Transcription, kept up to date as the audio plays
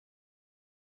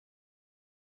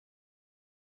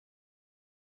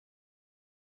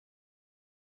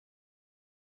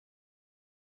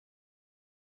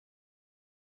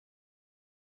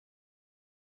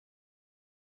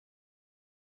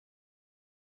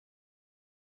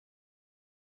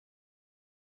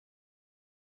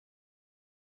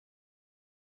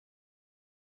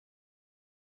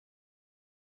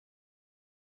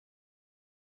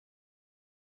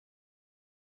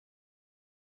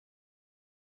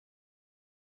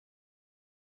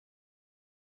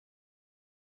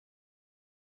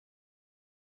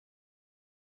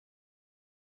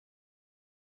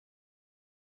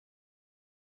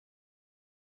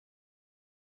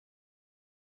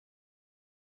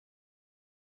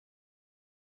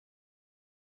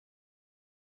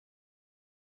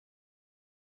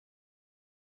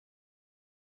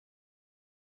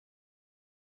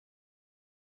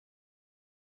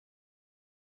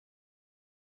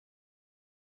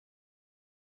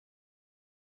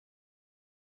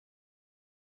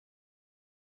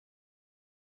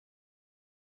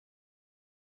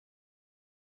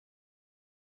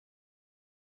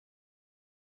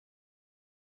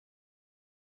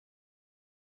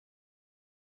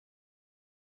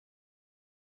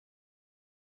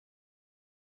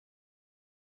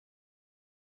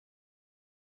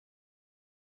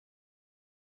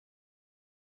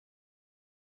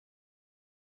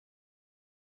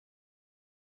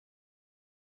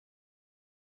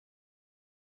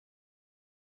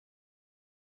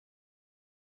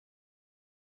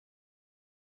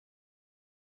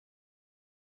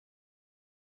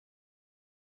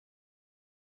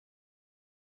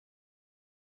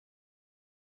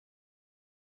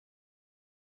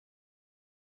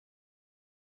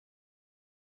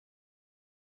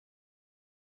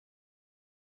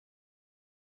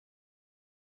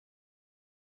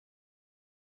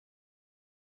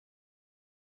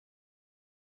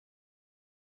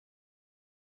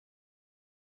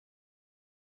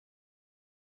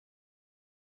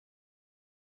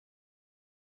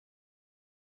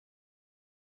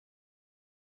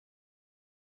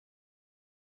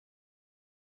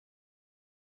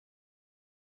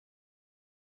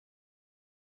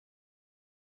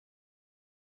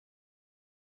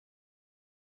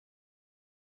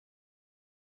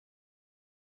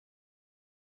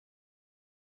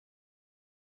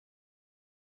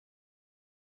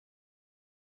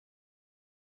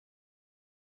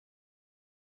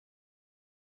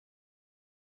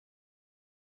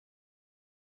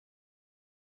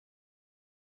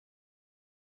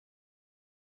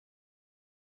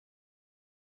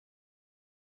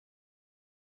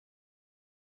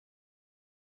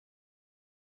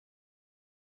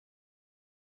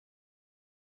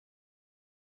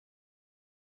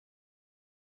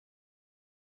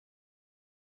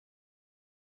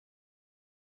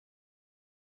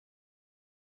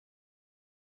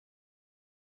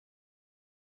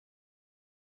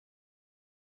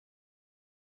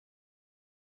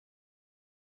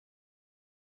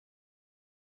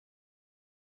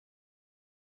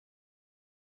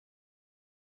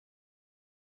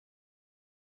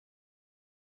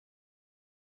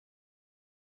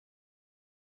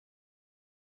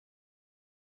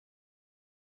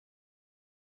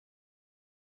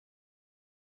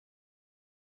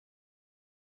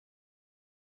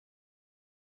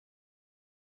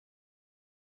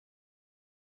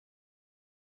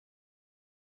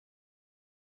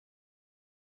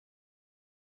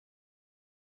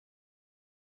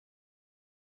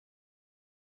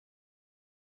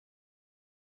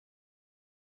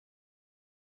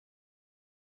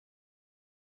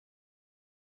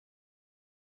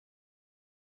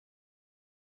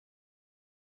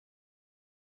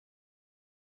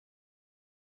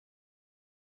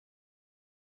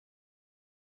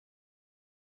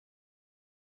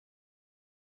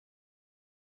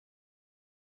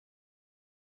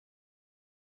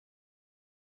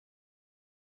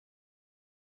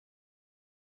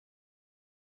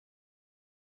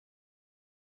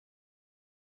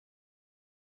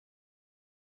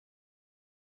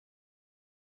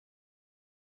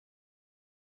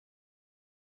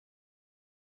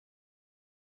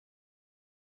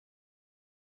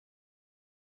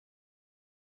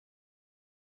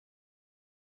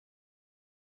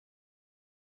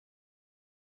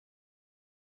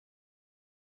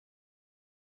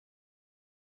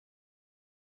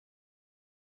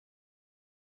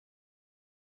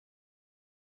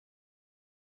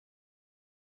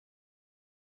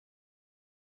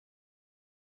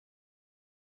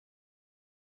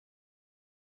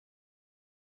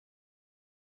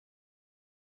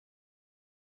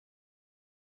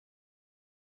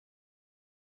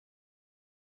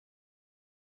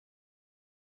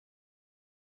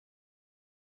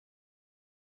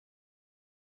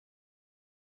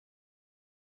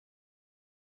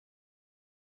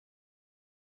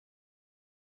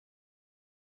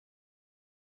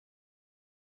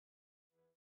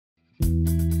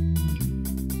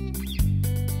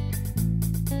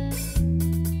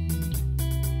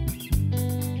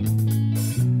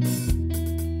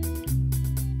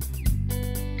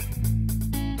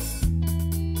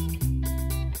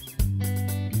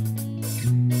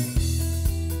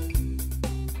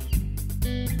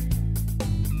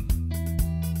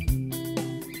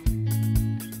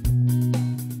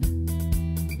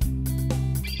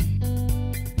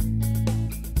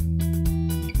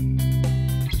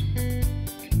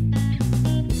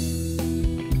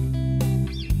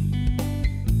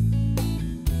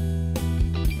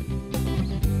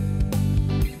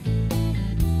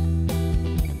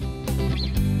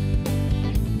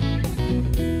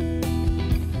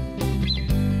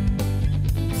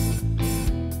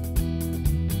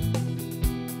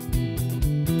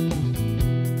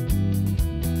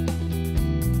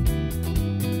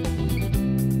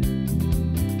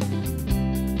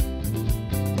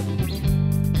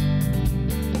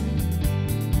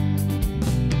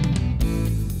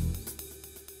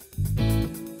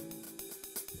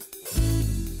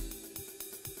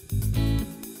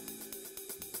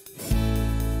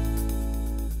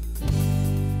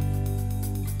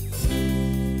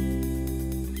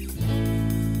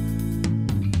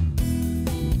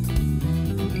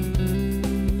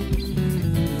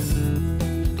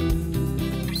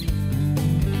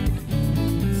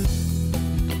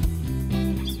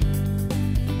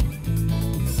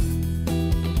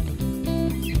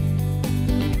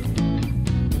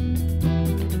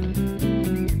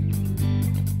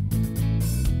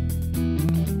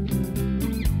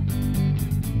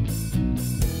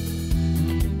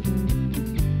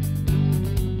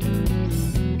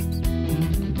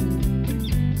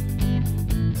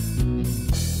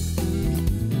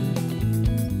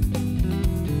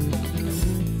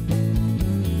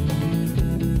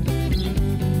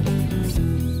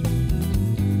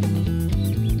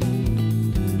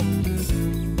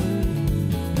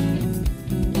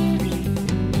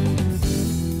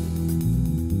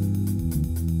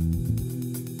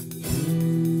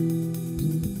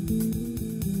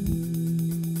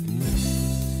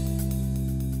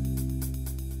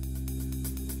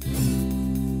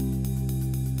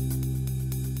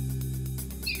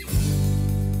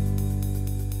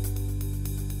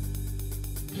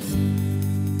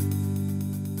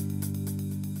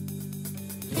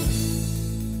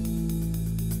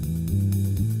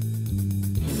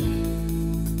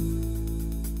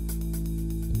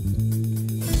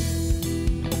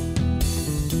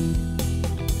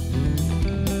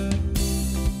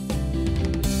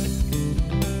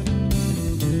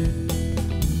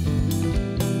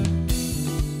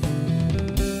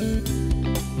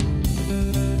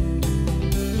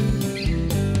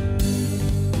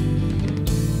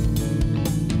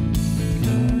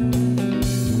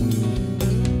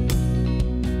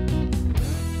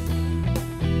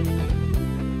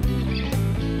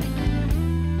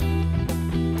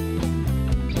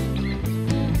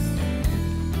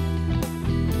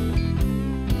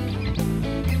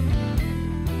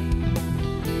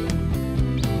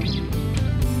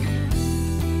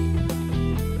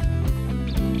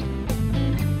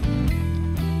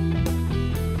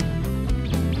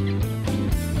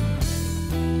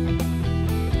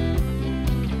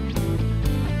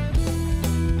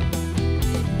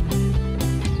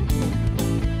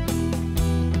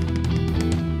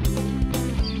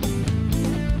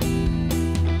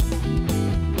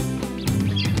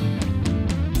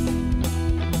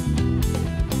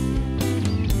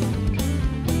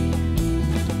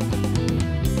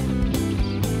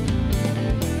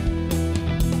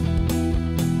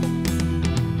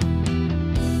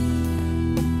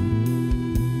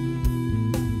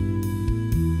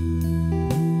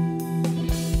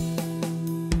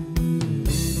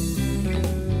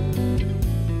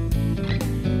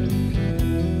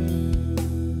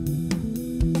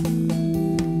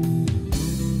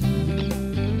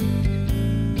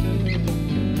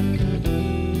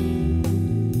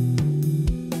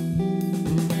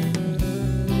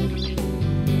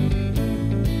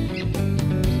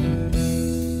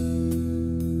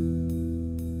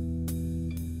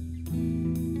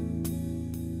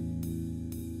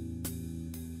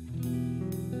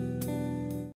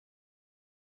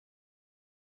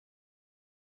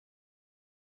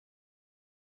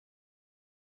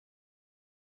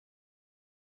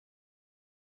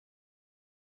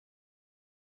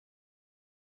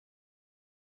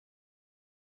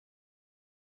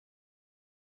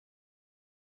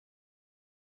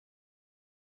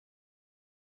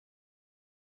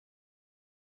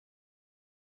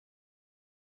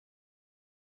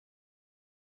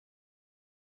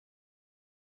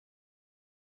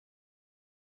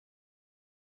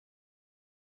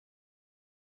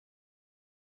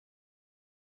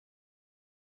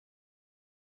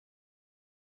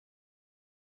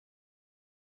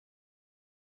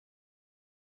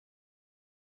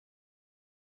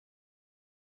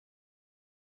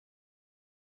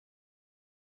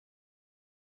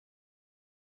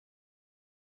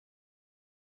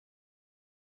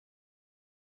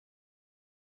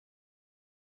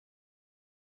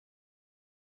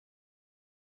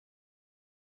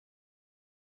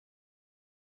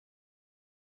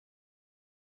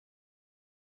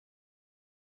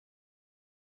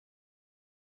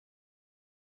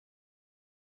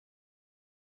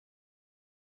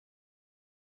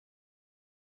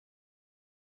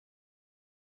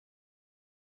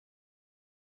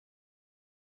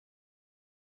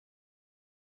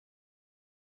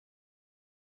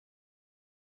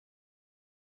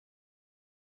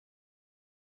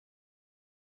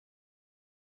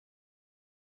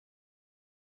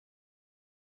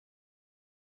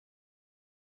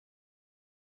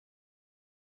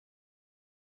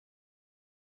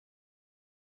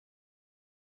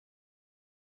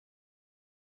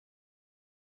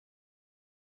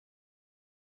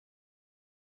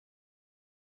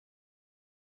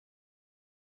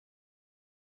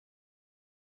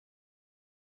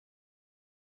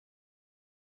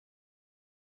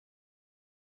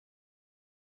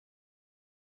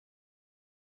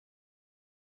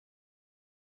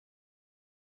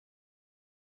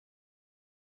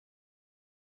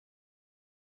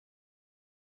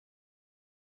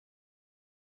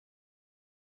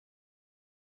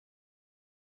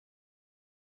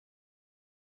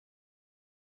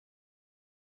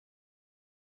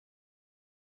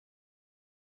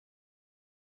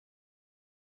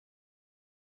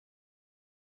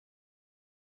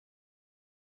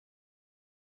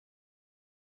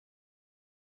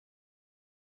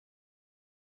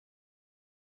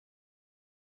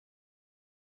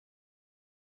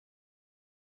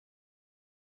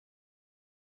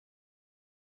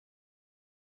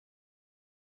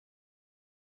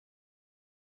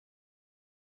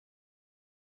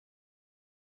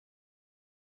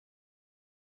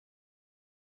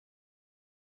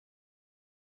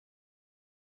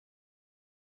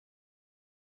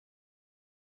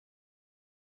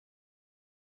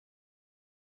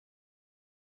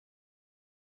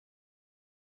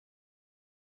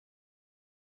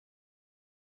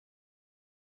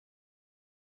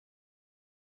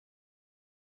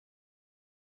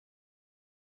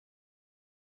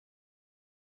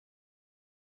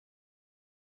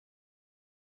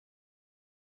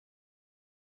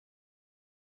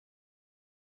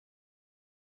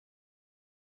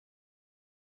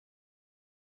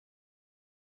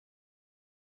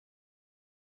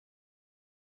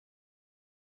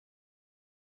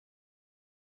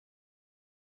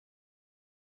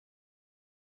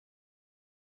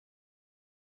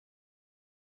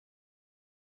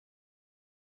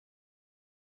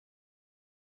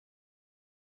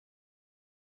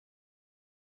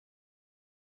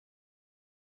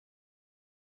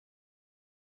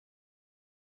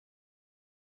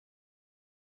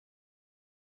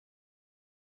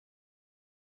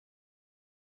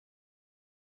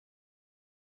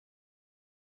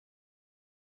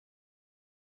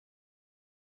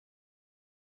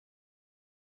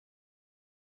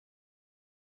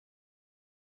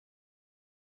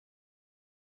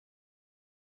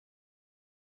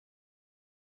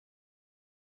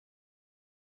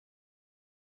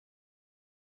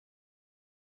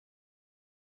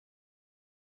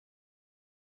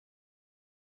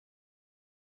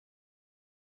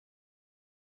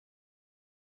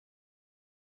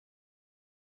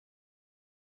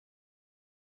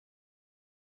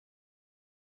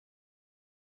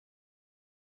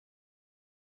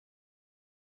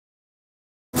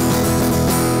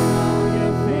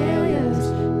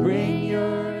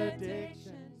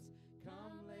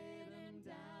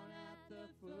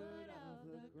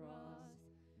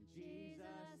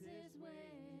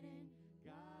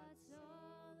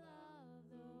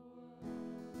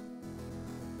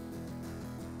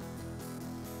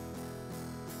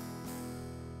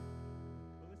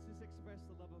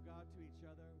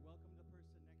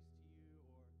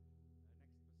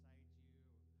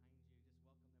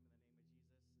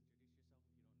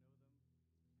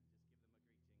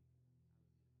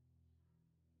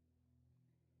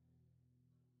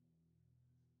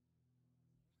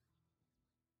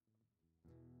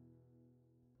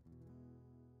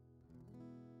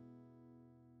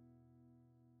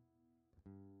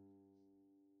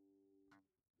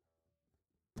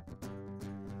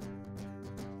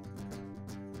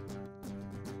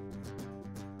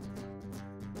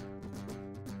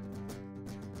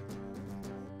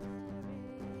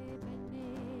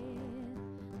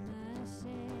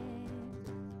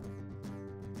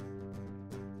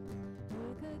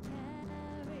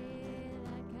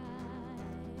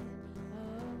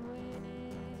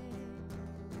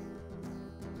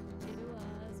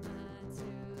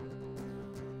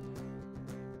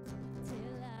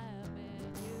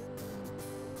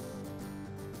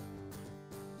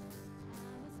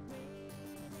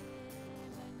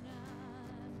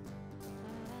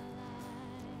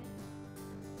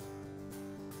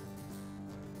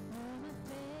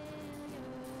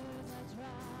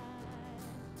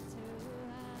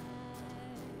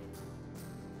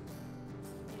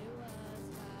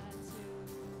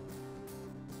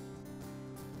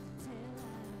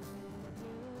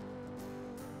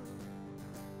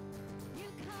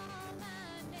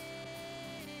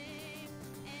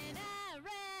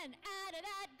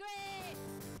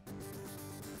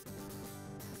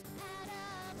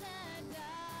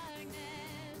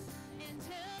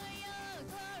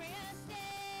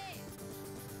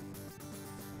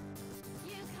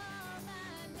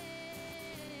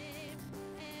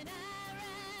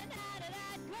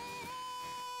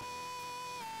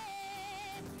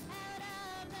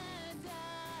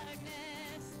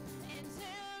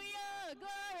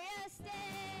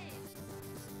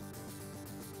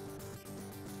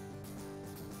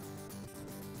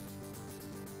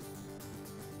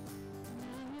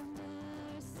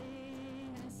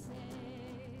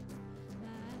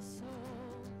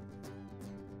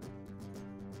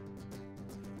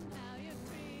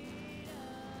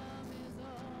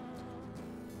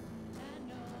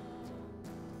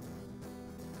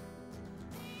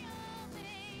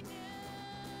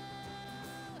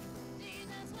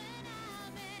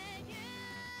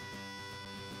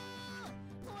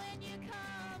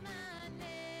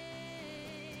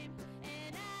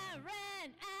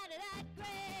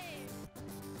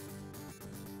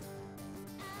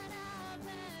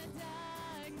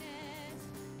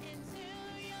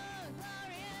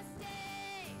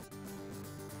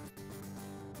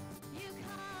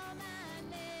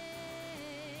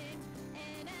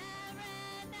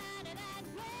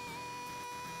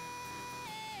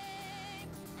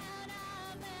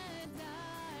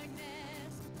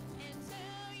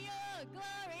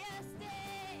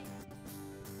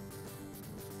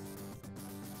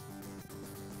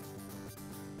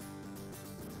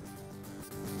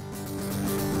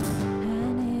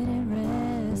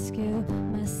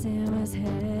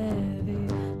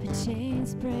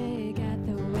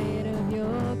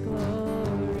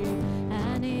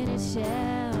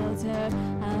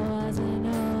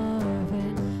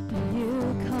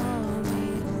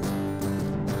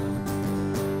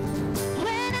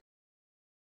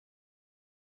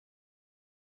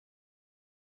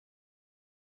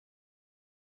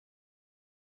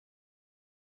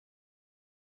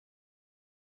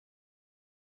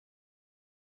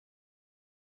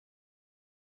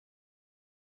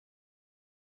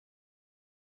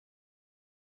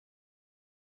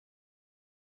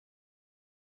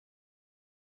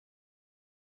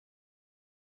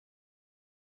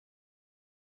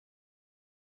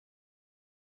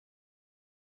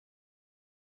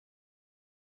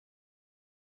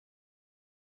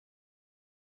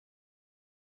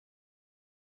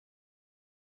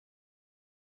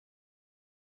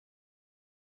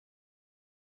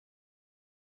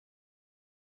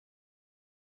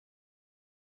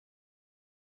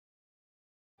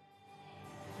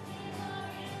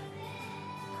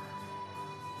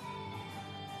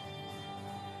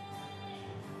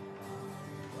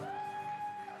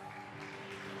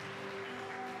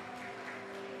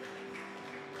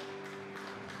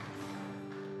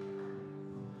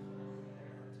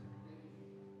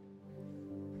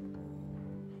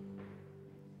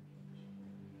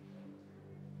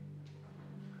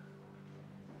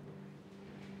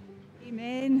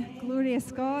Amen.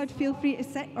 Glorious God. Feel free to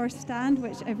sit or stand,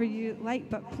 whichever you like,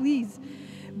 but please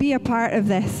be a part of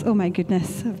this. Oh my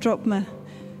goodness, I've dropped my...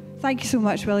 Thank you so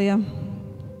much, William.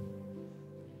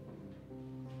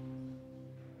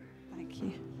 Thank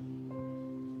you.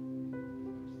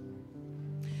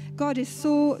 God is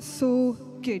so, so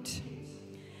good.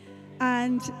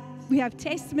 And we have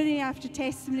testimony after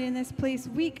testimony in this place,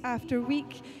 week after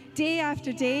week, day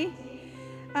after day.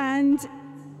 And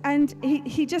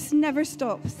he just never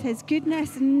stops. His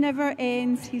goodness never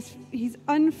ends. He's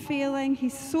unfailing.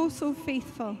 He's so, so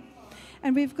faithful.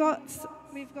 And we've got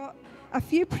a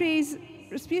few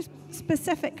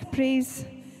specific praise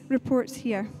reports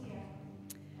here.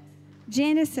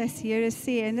 Genesis here is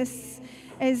saying,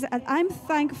 I'm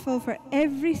thankful for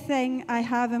everything I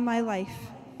have in my life,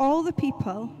 all the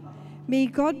people. May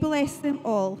God bless them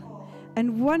all.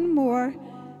 And one more,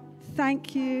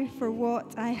 thank you for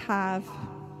what I have.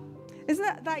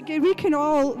 Isn't that good? We can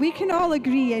all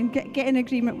agree and get in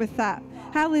agreement with that.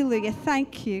 Hallelujah.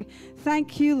 Thank you.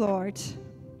 Thank you, Lord.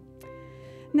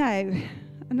 Now,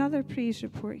 another praise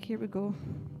report. Here we go.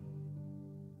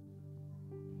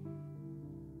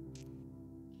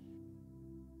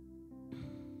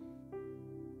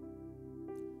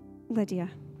 Lydia,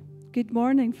 good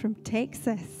morning from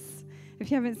Texas.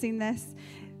 If you haven't seen this,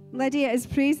 Lydia is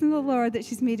praising the Lord that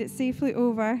she's made it safely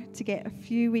over to get a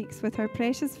few weeks with her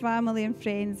precious family and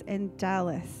friends in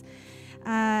Dallas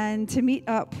and to meet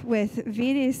up with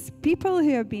various people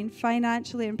who have been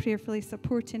financially and prayerfully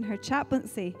supporting her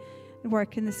chaplaincy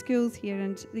work in the schools here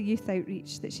and the youth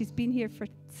outreach that she's been here for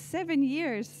 7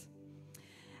 years.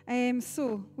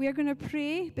 So we are going to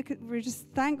pray because we're just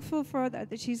thankful for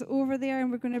that she's over there, and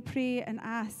we're going to pray and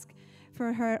ask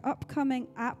for her upcoming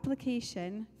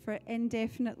application for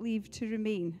indefinite leave to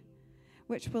remain,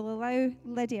 which will allow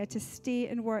Lydia to stay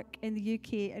and work in the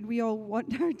UK. And we all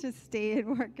want her to stay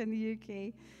and work in the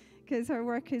UK because her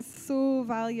work is so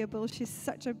valuable. She's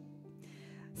such a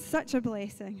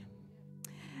blessing.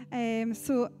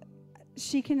 So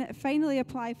she can finally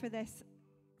apply for this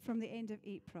from the end of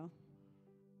April.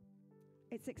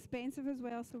 It's expensive as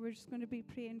well, so we're just going to be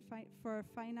praying for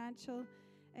financial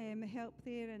help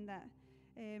there, and that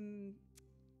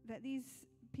these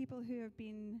people who have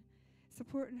been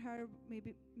supporting her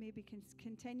maybe can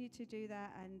continue to do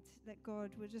that, and that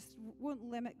God won't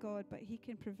limit God, but He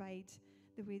can provide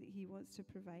the way that He wants to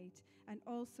provide. And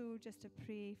also just to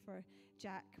pray for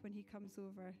Jack when he comes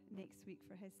over next week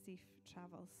for his safe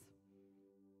travels.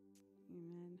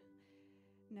 Amen.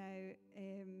 Now,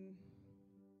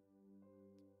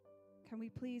 can we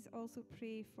please also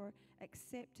pray for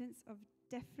acceptance of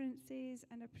differences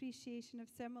and appreciation of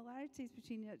similarities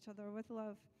between each other with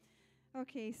love?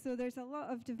 Okay, so there's a lot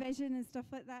of division and stuff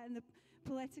like that in the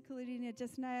political arena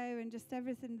just now, and just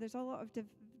everything. There's a lot of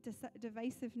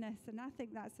divisiveness, and I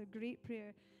think that's a great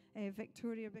prayer,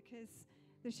 Victoria, because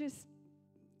there's just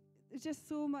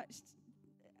so much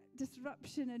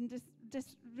disruption and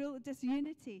real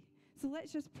disunity. So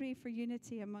let's just pray for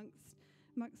unity amongst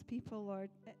people, Lord.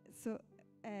 So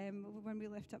when we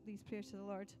lift up these prayers to the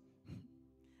Lord.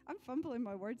 I'm fumbling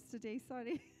my words today,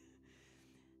 sorry.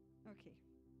 Okay.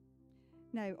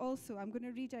 Now, also, I'm going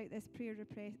to read out this prayer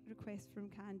request from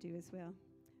Candu as well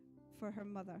for her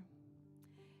mother.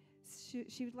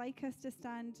 She would like us to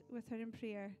stand with her in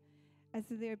prayer as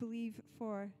they believe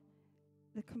for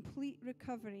the complete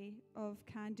recovery of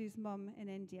Candu's mum in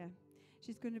India.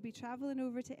 She's going to be traveling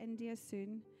over to India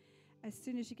soon as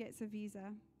she gets a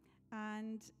visa.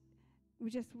 And we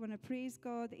just want to praise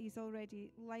God that He's already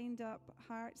lined up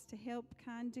hearts to help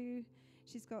Candu.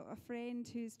 She's got a friend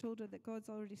who's told her that God's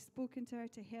already spoken to her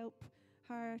to help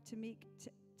her to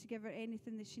give her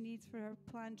anything that she needs for her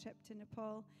planned trip to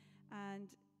Nepal. And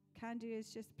Candu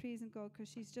is just praising God because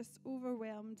she's just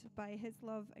overwhelmed by His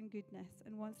love and goodness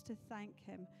and wants to thank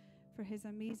Him for His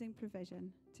amazing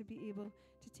provision to be able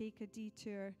to take a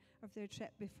detour of their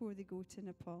trip before they go to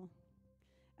Nepal.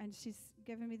 And she's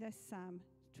given me this Psalm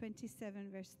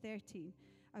 27 verse 13.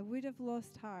 I would have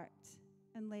lost heart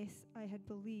unless I had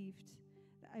believed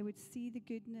that I would see the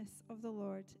goodness of the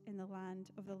Lord in the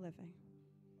land of the living.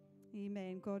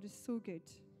 Amen. God is so good.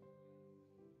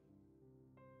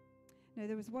 Now,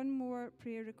 there was one more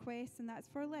prayer request, and that's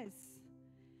for Liz,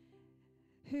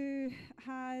 who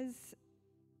has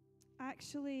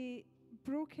actually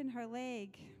broken her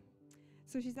leg.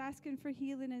 So she's asking for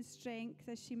healing and strength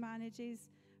as she manages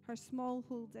her small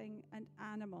holding and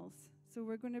animals. So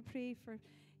we're going to pray for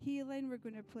healing. We're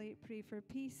going to pray for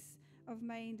peace of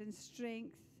mind and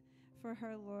strength for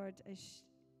her, Lord,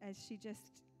 as she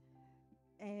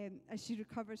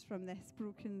recovers from this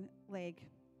broken leg.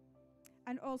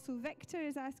 And also Victor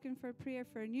is asking for prayer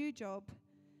for a new job,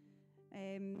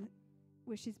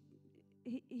 which is,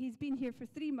 he's been here for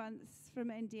 3 months from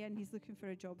India and he's looking for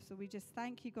a job. So we just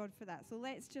thank you, God, for that. So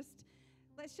let's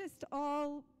just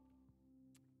all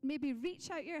maybe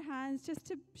reach out your hands just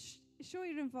to show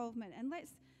your involvement, and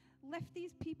let's lift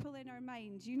these people in our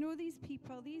mind. You know these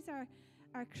people. These are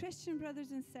our Christian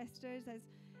brothers and sisters.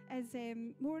 As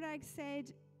Morag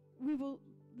said,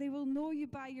 they will know you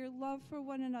by your love for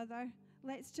one another.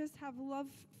 Let's just have love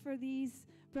for these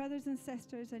brothers and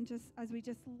sisters, and just as we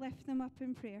just lift them up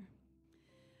in prayer.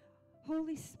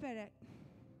 Holy Spirit,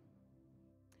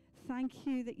 thank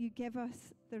you that you give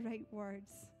us the right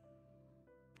words.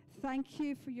 Thank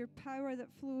you for your power that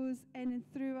flows in and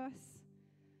through us.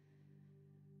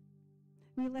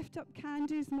 We lift up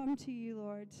Candu's mum to you,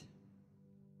 Lord.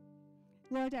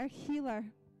 Lord, our healer.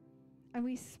 And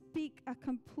we speak a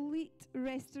complete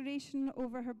restoration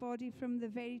over her body from the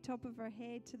very top of her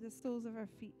head to the soles of her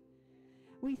feet.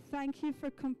 We thank you for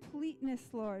completeness,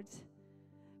 Lord.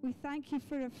 We thank you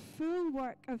for a full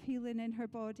work of healing in her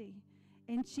body.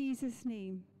 In Jesus'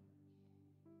 name.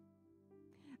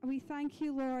 And we thank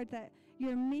you, Lord, that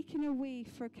you're making a way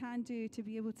for Candu to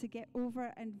be able to get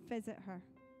over and visit her.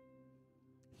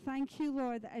 Thank you,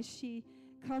 Lord, that as she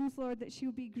comes, Lord, that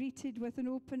she'll be greeted with an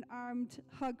open-armed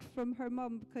hug from her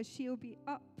mum, because she'll be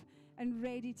up and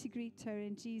ready to greet her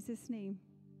in Jesus' name.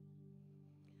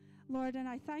 Lord, and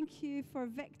I thank you for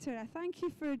Victor. I thank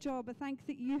you for a job. I thank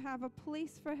that you have a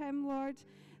place for him, Lord,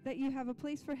 that you have a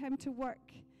place for him to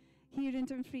work here in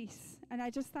Dumfries. And I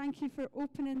just thank you for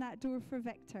opening that door for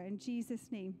Victor in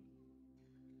Jesus' name.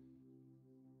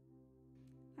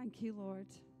 Thank you, Lord.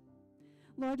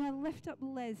 Lord, I lift up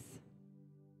Liz.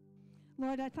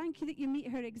 Lord, I thank you that you meet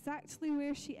her exactly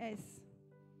where she is.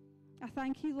 I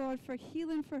thank you, Lord, for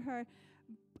healing for her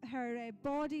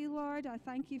body, Lord. I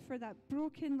thank you for that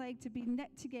broken leg to be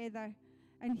knit together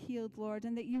and healed, Lord,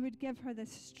 and that you would give her the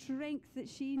strength that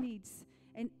she needs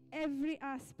in every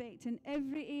aspect, in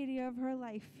every area of her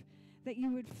life, that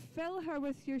you would fill her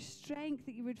with your strength,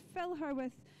 that you would fill her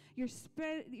with your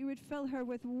spirit, that you would fill her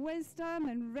with wisdom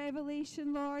and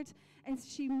revelation, Lord. As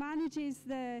she manages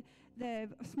the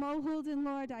small holding,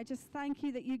 Lord, I just thank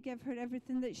you that you give her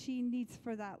everything that she needs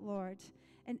for that, Lord,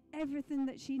 and everything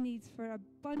that she needs for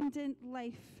abundant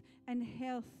life and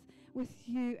health with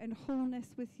you and wholeness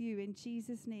with you, in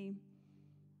Jesus' name.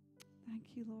 Thank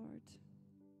you, Lord.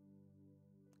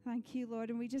 Thank you, Lord.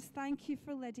 And we just thank you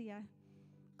for Lydia.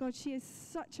 God, she is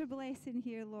such a blessing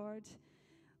here, Lord.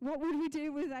 What would we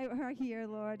do without her here,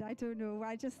 Lord? I don't know.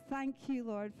 I just thank you,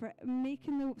 Lord, for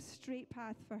making the straight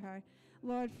path for her.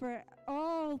 Lord, for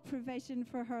all provision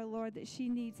for her, Lord, that she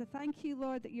needs. I thank you,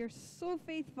 Lord, that you're so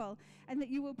faithful and that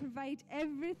you will provide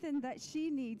everything that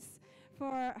she needs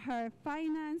for her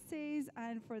finances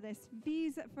and for this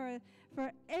visa,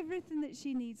 for everything that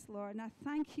she needs, Lord. And I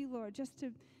thank you, Lord,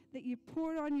 that you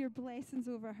pour on your blessings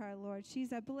over her, Lord. She's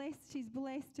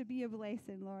blessed to be a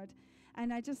blessing, Lord.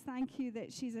 And I just thank you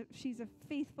that she's a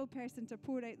faithful person to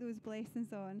pour out those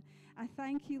blessings on. I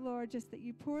thank you, Lord, just that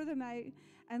you pour them out,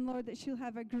 and Lord, that she'll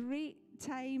have a great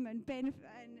time and benefit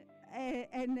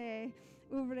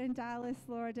over in Dallas,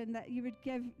 Lord, and that you would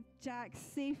give Jack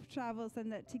safe travels,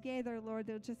 and that together, Lord,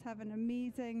 they'll just have an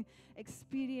amazing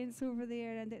experience over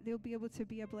there, and that they'll be able to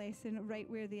be a blessing right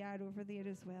where they are over there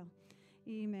as well.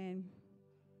 Amen.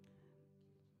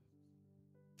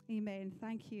 Amen.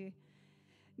 Thank you.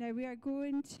 Now we are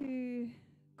going to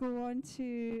go on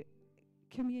to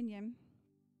communion,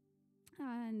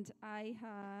 and I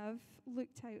have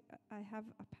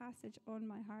a passage on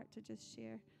my heart to just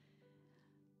share.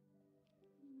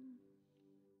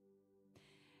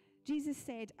 Jesus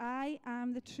said, "I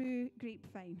am the true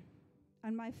grapevine,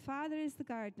 and my Father is the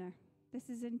gardener." This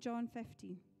is in John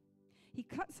 15. "He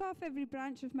cuts off every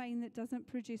branch of mine that doesn't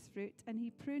produce fruit, and he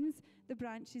prunes the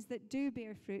branches that do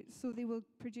bear fruit, so they will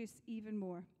produce even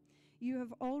more. You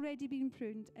have already been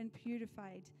pruned and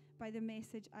purified by the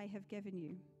message I have given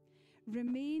you.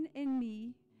 Remain in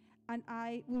me, and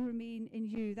I will remain in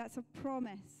you." That's a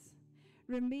promise.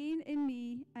 "Remain in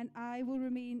me, and I will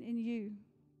remain in you.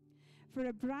 For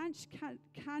a branch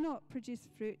cannot produce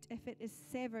fruit if it is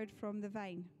severed from the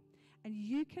vine. And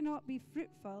you cannot be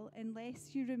fruitful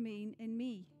unless you remain in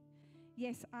me.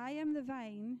 Yes, I am the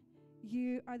vine,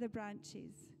 you are the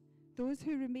branches. Those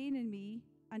who remain in me,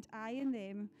 and I in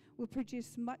them, will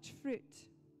produce much fruit.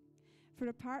 For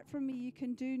apart from me, you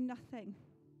can do nothing.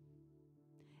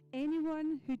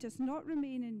 Anyone who does not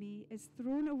remain in me is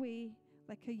thrown away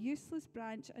like a useless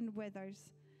branch and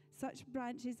withers. Such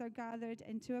branches are gathered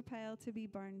into a pile to be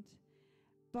burned.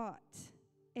 But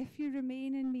if you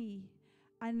remain in me,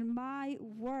 and my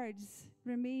words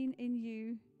remain in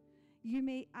you, you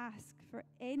may ask for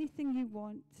anything you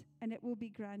want, and it will be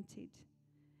granted.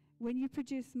 When you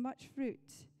produce much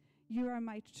fruit, you are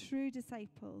my true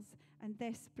disciples, and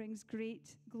this brings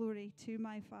great glory to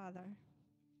my Father.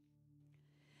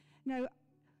 Now,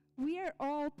 we are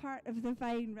all part of the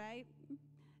vine, right?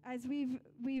 As we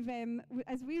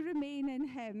remain in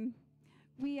him,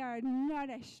 we are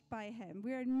nourished by him.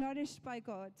 We are nourished by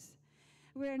God.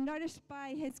 We are nourished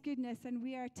by his goodness, and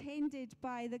we are tended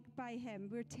by him.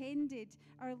 We're tended.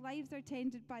 Our lives are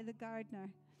tended by the gardener.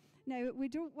 Now, we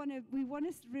want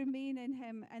to remain in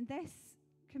him, and this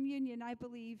communion, I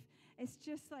believe, is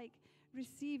just like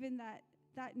receiving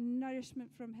that nourishment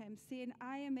from him, saying,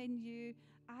 I am in you.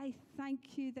 I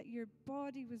thank you that your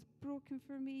body was broken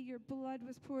for me, your blood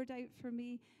was poured out for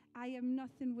me. I am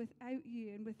nothing without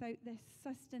you and without this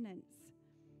sustenance.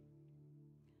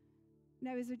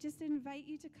 Now, as I just invite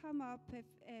you to come up,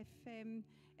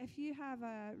 if you have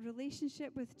a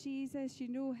relationship with Jesus, you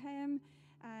know him,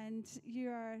 and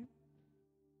you're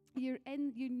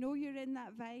in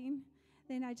that vine,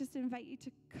 then I just invite you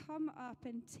to come up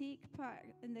and take part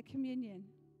in the communion.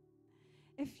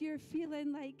 If you're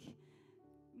feeling like,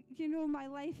 my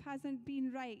life hasn't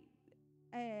been right,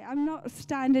 I'm not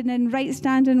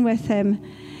standing with him,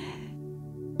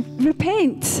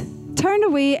 repent, turn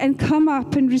away and come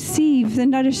up and receive the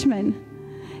nourishment.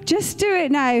 Just do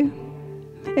it now.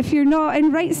 If you're not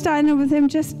in right standing with him,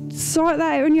 just sort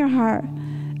that out in your heart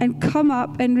and come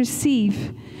up and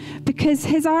receive. Because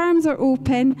his arms are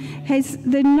open,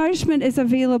 the nourishment is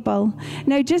available.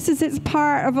 Now, just as it's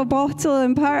part of a bottle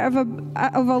and part of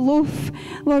a loaf,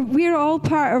 Lord, we're all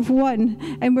part of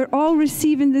one, and we're all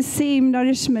receiving the same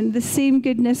nourishment, the same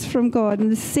goodness from God,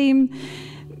 and the same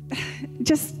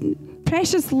just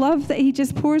precious love that he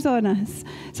just pours on us.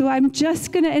 So I'm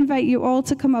just going to invite you all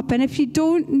to come up. And if you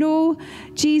don't know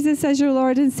Jesus as your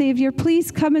Lord and Savior,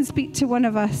 please come and speak to one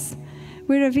of us.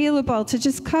 We're available to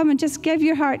just come and just give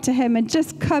your heart to him and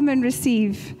just come and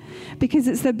receive, because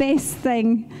it's the best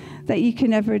thing that you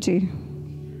can ever do.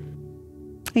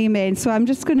 Amen. So I'm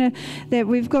just going to,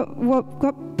 we've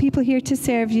got people here to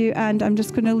serve you, and I'm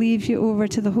just going to leave you over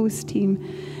to the host team.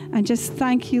 And just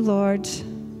thank you, Lord,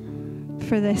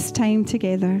 for this time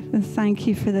together. And thank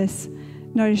you for this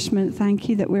nourishment. Thank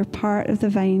you that we're part of the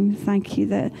vine. Thank you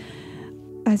that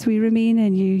as we remain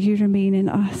in you, you remain in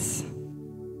us.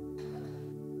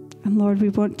 And Lord, we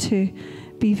want to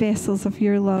be vessels of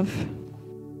your love.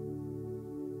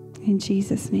 In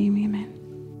Jesus' name, amen.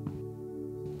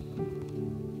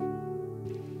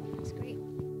 That's great.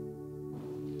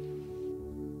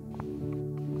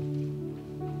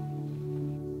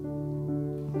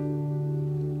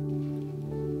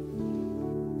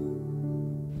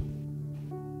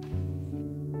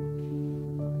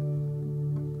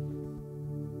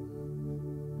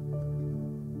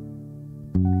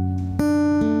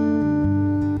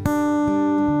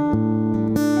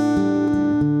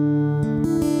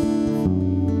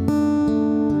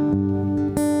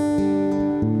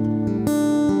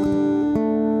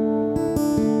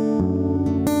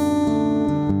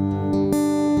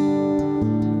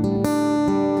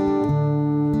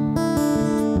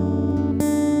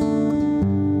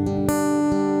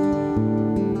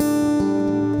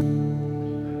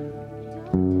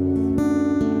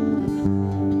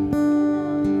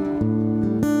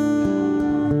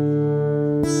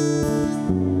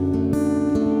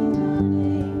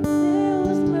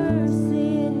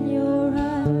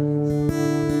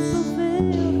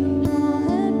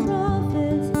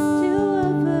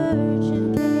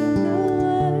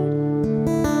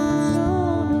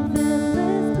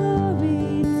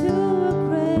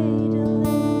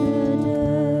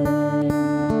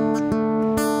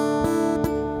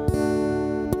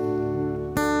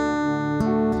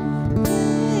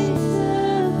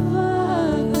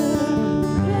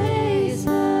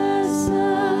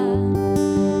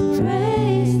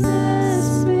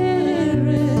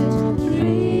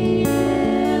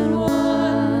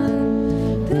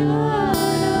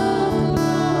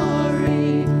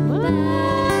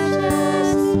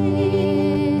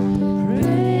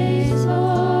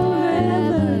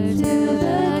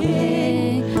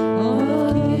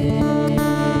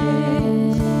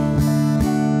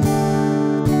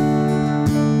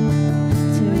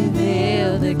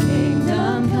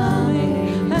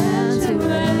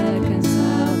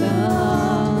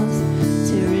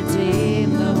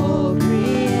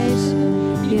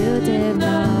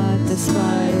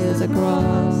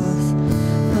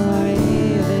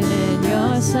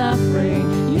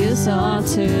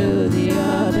 To the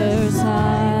other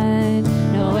side,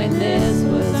 knowing this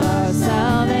was our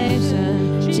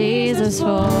salvation. Jesus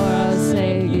for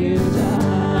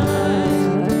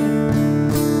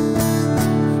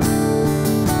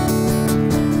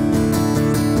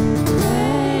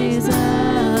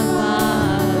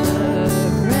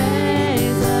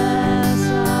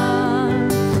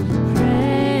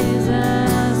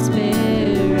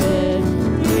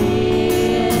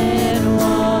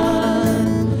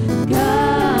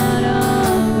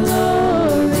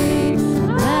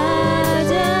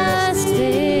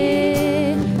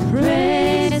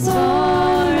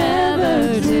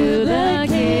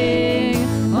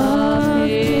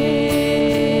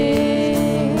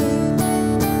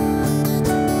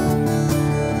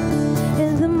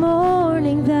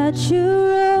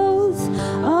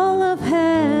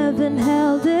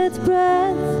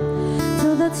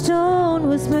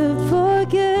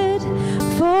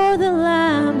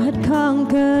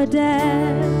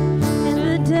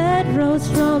rose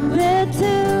from their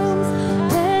tombs,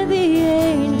 and the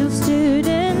angels stood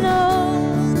in awe.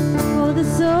 For the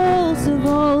souls of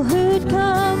all who'd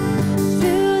come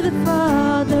to the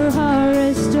Father are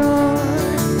restored.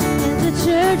 And the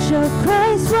Church of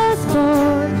Christ was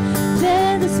born.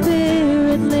 Then the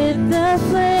Spirit lit the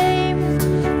flame.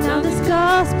 Now this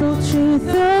gospel truth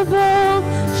of old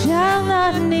shall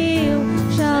not kneel,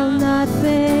 shall not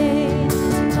fade.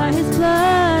 By His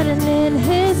blood and in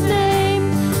His name,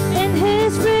 in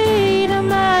His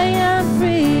freedom I am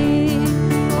free.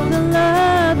 For the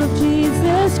love of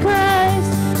Jesus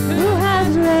Christ, who has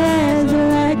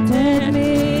resurrected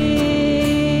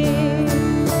me.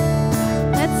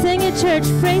 Let's sing it, church.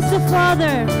 Praise the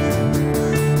Father.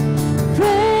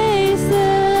 Praise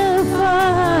the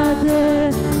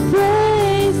Father.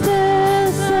 Praise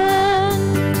the Son.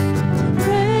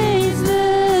 Praise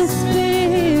the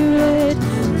Spirit.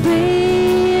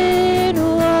 Three in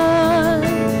one.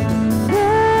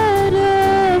 God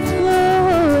of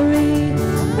glory,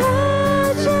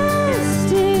 majesty.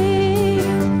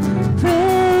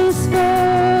 Praise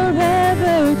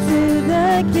forever to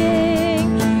the King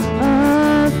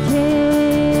of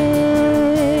Kings.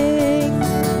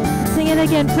 Sing it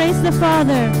again. Praise the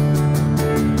Father.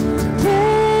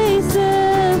 Praise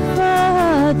the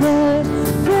Father.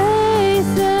 Praise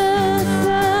the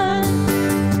Son.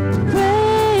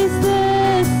 Praise the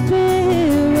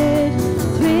Spirit.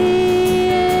 Three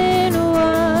in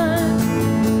one.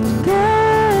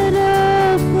 God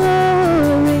of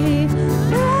glory,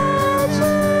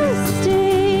 majesty.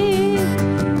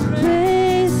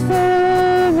 Praise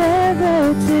forever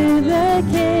to the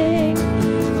King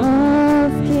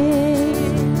of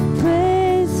Kings.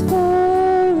 Praise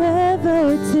forever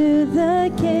to the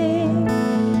King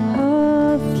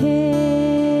of Kings.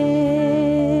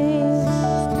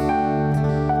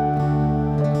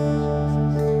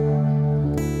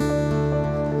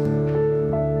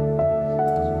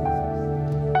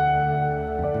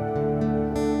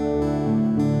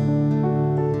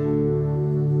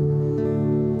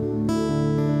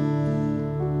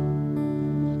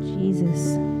 Jesus,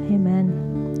 amen.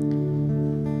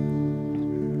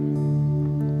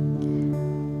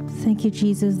 Thank you,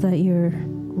 Jesus, that you're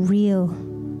real.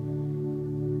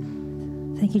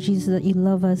 Thank you, Jesus, that you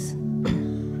love us,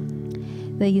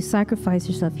 that you sacrificed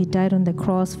yourself. You died on the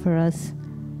cross for us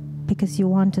because you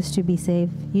want us to be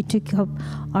saved. You took up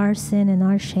our sin and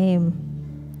our shame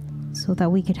so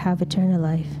that we could have eternal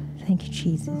life. Thank you,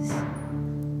 Jesus.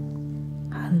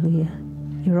 Hallelujah.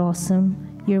 You're awesome.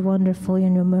 You're wonderful. You're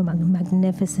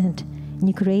magnificent. And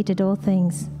you created all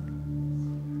things.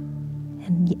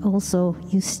 And also,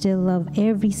 you still love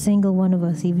every single one of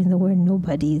us, even though we're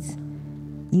nobodies.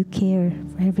 You care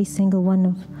for every single one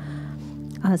of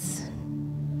us.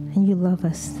 And you love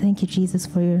us. Thank you, Jesus,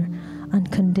 for your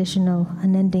unconditional,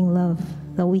 unending love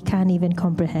that we can't even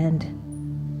comprehend.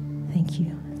 Thank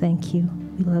you. Thank you.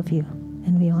 We love you.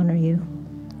 And we honor you.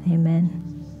 Amen.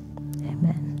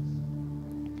 Amen.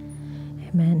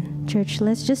 Amen. Church,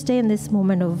 let's just stay in this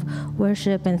moment of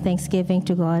worship and thanksgiving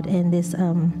to God in this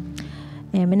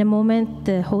in a moment,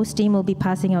 the host team will be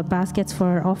passing out baskets for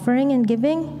our offering and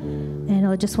giving. And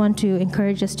I just want to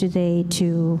encourage us today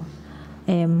to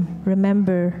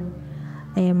remember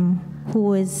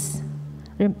who is,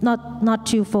 not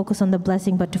to focus on the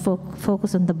blessing, but to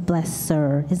focus on the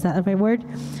blesser. Is that the right word?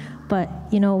 But,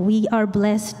 we are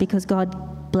blessed because God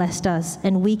blessed us,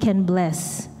 and we can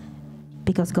bless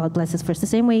because God blesses first. The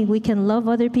same way we can love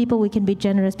other people, we can be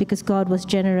generous because God was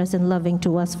generous and loving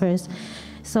to us first.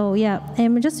 So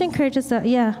just to encourage us that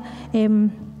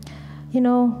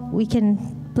we can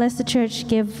bless the church,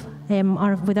 give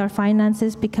with our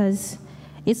finances because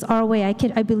it's our way. I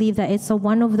believe that it's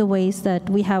one of the ways that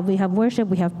we have worship,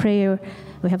 we have prayer,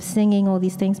 we have singing, all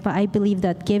these things. But I believe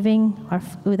that giving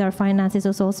with our finances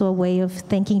is also a way of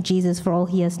thanking Jesus for all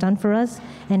He has done for us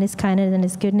and His kindness and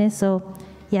His goodness. So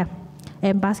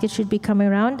baskets should be coming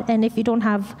around. And if you don't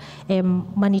have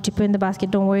money to put in the basket,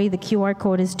 don't worry. The QR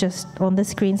code is just on the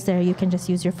screens there. You can just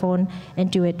use your phone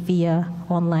and do it via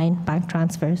online bank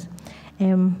transfers.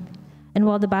 And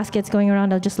while the basket's going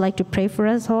around, I'd just like to pray for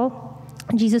us all.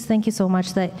 Jesus, thank you so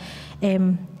much that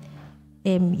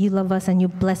you love us and you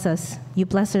bless us. You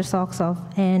bless our socks off.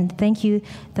 And thank you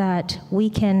that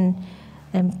we can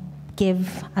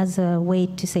give as a way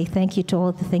to say thank you to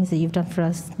all the things that you've done for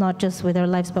us, not just with our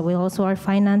lives, but with also our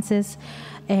finances.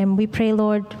 we pray,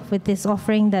 Lord, with this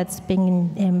offering that's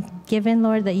been given,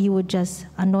 Lord, that you would just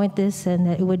anoint this and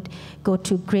that it would go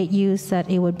to great use, that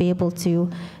it would be able to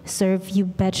serve you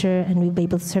better and we'll be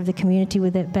able to serve the community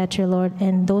with it better, Lord.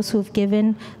 And those who have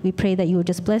given, we pray that you would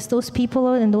just bless those people,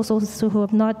 Lord, and those also who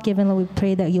have not given, Lord, we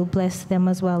pray that you'll bless them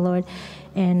as well, Lord.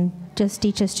 And just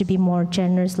teach us to be more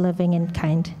generous, loving, and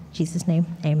kind. In Jesus' name,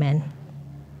 amen.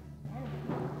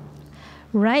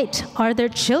 Right. Are there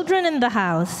children in the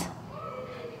house?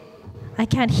 I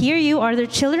can't hear you. Are there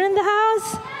children in the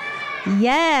house?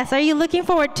 Yes. Are you looking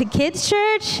forward to kids'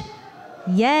 church?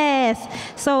 Yes.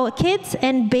 So kids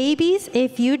and babies,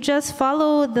 if you just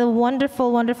follow the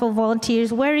wonderful, wonderful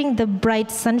volunteers wearing the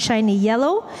bright, sunshiny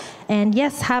yellow, and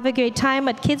yes, have a great time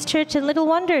at Kids' Church and Little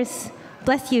Wonders.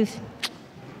 Bless you.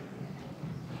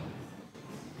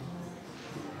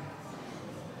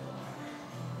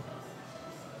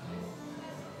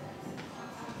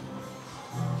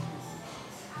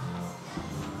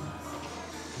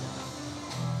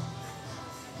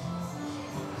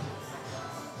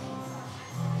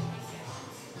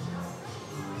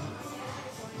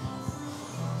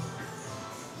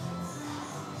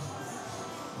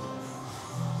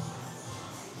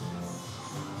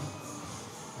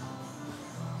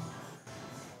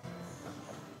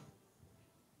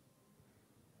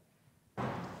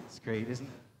 Great, isn't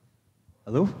it?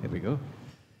 Hello? Here we go.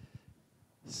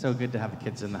 So good to have the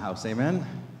kids in the house. Amen?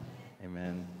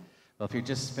 Amen. Well, if you're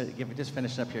just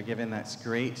finishing up your giving, that's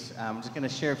great. I'm just going to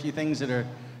share a few things that are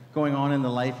going on in the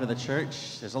life of the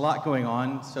church. There's a lot going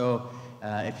on, so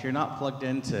if you're not plugged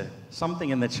into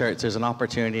something in the church, there's an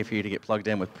opportunity for you to get plugged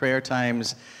in with prayer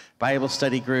times, Bible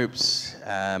study groups,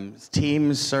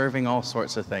 teams serving, all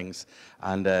sorts of things.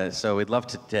 And so we'd love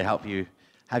to help you,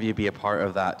 have you be a part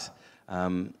of that.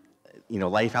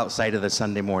 Life outside of the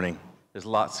Sunday morning. There's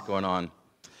lots going on.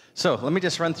 So let me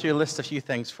just run through a list of few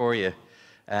things for you.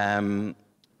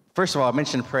 First of all, I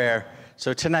mentioned prayer.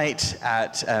 So tonight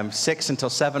at 6 until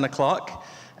 7 o'clock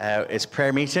is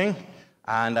prayer meeting.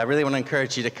 And I really want to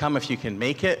encourage you to come if you can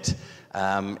make it.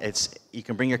 You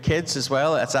can bring your kids as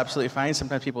well. That's absolutely fine.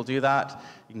 Sometimes people do that.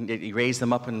 You raise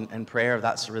them up in prayer.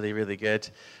 That's really, really good.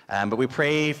 But we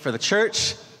pray for the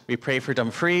church. We pray for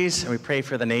Dumfries. And we pray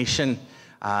for the nation.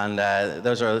 And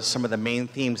those are some of the main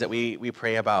themes that we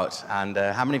pray about. And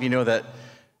how many of you know that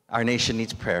our nation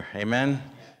needs prayer? Amen?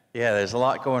 Yeah, there's a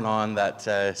lot going on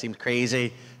that seems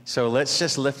crazy. So let's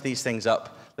just lift these things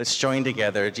up. Let's join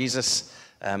together. Jesus,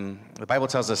 the Bible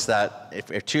tells us that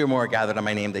if two or more are gathered in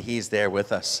my name, that he's there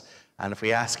with us. And if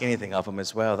we ask anything of him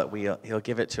as well, that he'll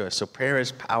give it to us. So prayer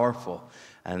is powerful.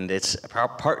 And it's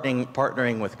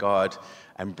partnering with God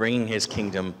and bringing his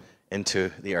kingdom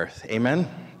into the earth. Amen?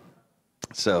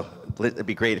 So it'd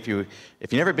be great if you've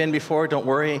never been before, don't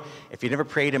worry. If you've never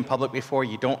prayed in public before,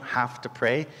 you don't have to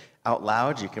pray out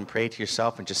loud. You can pray to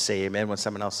yourself and just say amen when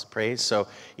someone else prays. So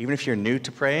even if you're new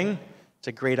to praying, it's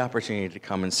a great opportunity to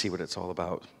come and see what it's all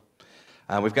about.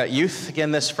 We've got youth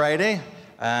again this Friday.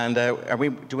 And do we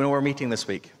know where we're meeting this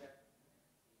week?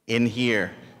 In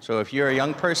here. So if you're a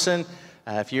young person,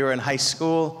 if you're in high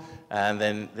school, and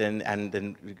then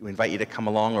we invite you to come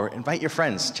along, or invite your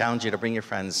friends, challenge you to bring your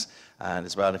friends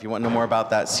as well. And if you want to know more about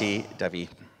that, see Debbie.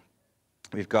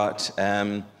 We've got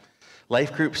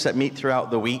life groups that meet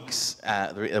throughout the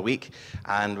week,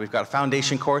 and we've got a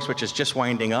foundation course which is just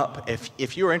winding up.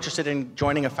 If you're interested in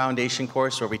joining a foundation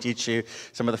course where we teach you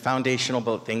some of the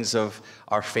foundational things of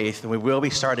our faith, and we will be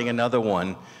starting another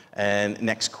one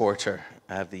next quarter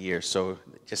of the year. So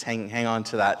just hang on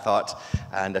to that thought.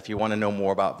 And if you want to know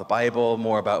more about the Bible,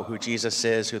 more about who Jesus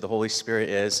is, who the Holy Spirit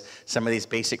is, some of these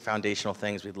basic foundational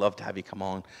things, we'd love to have you come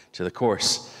on to the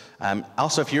course.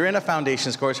 Also, if you're in a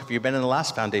foundations course, if you've been in the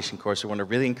last foundation course, we want to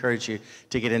really encourage you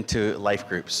to get into life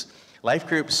groups. Life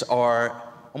groups are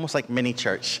almost like mini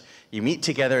church. You meet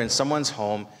together in someone's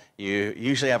home. You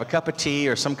usually have a cup of tea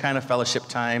or some kind of fellowship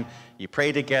time. You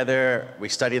pray together, we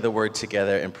study the word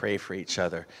together, and pray for each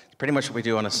other. It's pretty much what we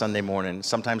do on a Sunday morning.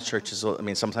 Sometimes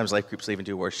sometimes life groups will even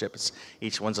do worship.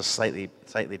 Each one's a slightly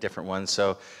different one.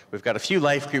 So we've got a few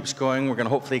life groups going. We're going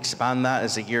to hopefully expand that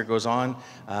as the year goes on,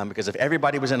 because if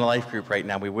everybody was in a life group right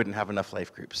now, we wouldn't have enough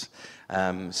life groups.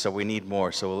 So we need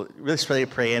more. So we'll really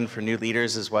pray in for new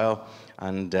leaders as well,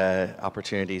 and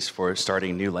opportunities for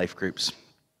starting new life groups.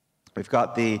 We've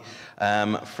got the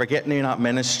Forget Me Not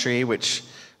ministry, which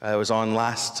was on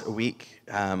last week.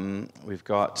 We've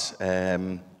got,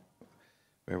 where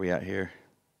are we at here?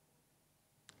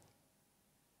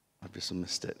 I've just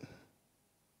missed it.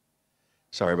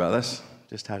 Sorry about this.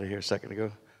 Just had it here a second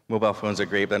ago. Mobile phones are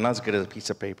great, but they're not as good as a piece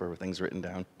of paper with things written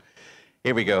down.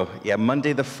 Here we go. Yeah,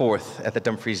 Monday the 4th at the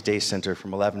Dumfries Day Centre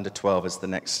from 11 to 12 is the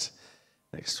next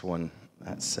one.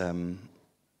 That's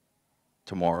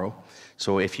tomorrow.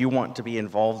 So if you want to be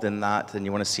involved in that, and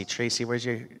you want to see Tracy,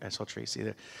 I saw Tracy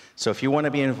there. So if you want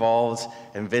to be involved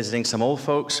in visiting some old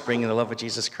folks, bringing the love of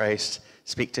Jesus Christ,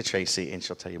 speak to Tracy, and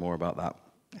she'll tell you more about that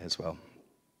as well.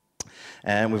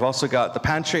 And we've also got the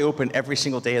pantry open every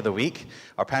single day of the week.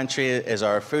 Our pantry is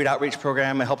our food outreach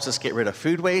program. It helps us get rid of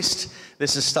food waste.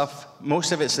 This is stuff,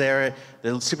 most of it's there. The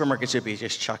supermarkets would be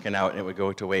just chucking out and it would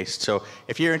go to waste. So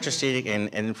if you're interested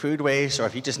in food waste, or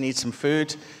if you just need some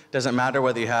food, doesn't matter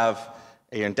whether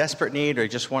you're in desperate need or you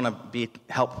just want to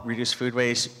help reduce food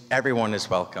waste, everyone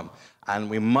is welcome. And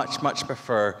we much, much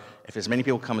prefer if as many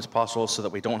people come as possible so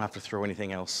that we don't have to throw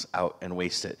anything else out and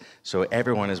waste it. So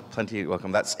everyone is plenty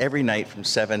welcome. That's every night from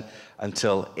 7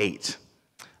 until 8.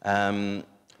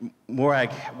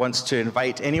 Morag wants to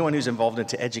invite anyone who's involved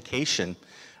into education.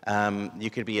 You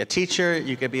could be a teacher,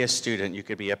 you could be a student, you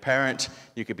could be a parent,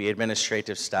 you could be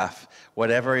administrative staff.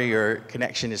 Whatever your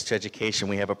connection is to education,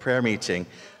 we have a prayer meeting.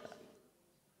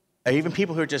 Even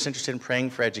people who are just interested in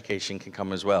praying for education can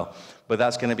come as well. But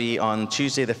that's going to be on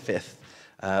Tuesday the 5th,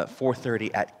 4:30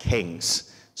 at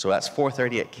King's. So that's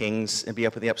 4:30 at King's, and be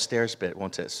up in the upstairs bit,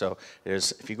 won't it? So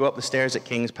if you go up the stairs at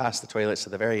King's, past the toilets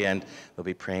at the very end, they'll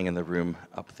be praying in the room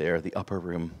up there, the upper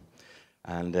room.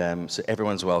 And so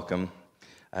everyone's welcome.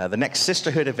 The next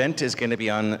sisterhood event is going to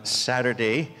be on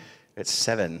Saturday at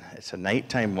 7. It's a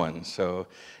nighttime one. So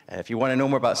if you want to know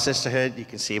more about sisterhood, you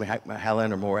can see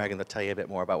Helen or Morag, and they'll tell you a bit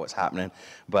more about what's happening.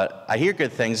 But I hear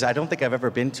good things. I don't think I've ever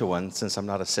been to one since I'm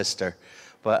not a sister.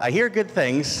 But I hear good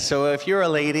things. So if you're a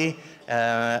lady,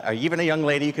 or even a young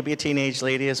lady, you could be a teenage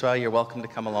lady as well, you're welcome to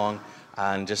come along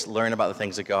and just learn about the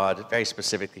things of God, very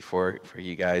specifically for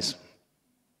you guys.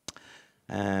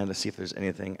 And let's see if there's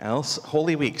anything else.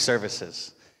 Holy Week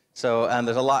services. So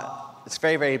there's a lot. It's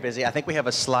very, very busy. I think we have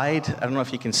a slide. I don't know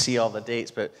if you can see all the dates,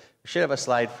 but we should have a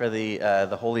slide for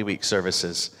the Holy Week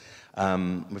services.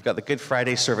 We've got the Good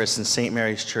Friday service in St.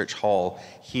 Mary's Church Hall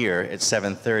here at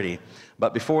 7:30.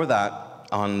 But before that,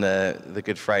 on the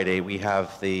Good Friday, we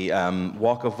have the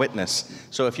Walk of Witness.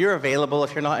 So if you're available,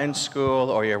 if you're not in school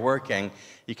or you're working,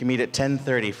 you can meet at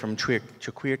 10:30 from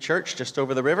Chuqueer Church, just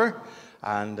over the river.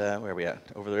 And where are we at?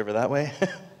 Over the river that way?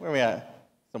 Where are we at?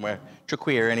 Somewhere.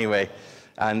 Chuqueer, anyway.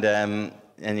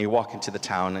 And you walk into the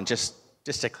town and just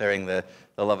declaring the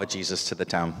love of Jesus to the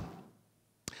town.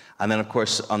 And then, of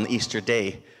course, on the Easter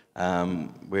day,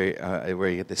 we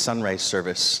get the sunrise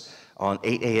service on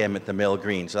 8 a.m. at the Mill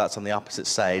Green. So that's on the opposite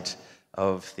side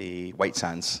of the White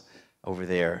Sands over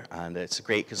there. And it's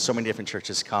great because so many different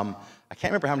churches come. I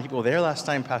can't remember how many people were there last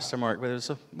time, Pastor Mark, but it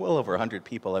was well over 100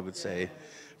 people, I would say,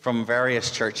 from various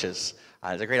churches.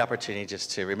 It's a great opportunity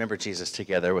just to remember Jesus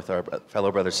together with our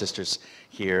fellow brothers and sisters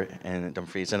here in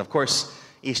Dumfries. And of course,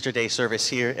 Easter Day service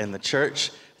here in the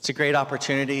church. It's a great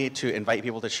opportunity to invite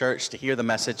people to church to hear the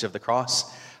message of the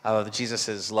cross, of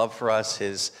Jesus' love for us,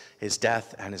 his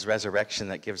death and his resurrection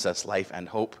that gives us life and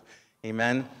hope.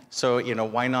 Amen. So,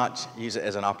 why not use it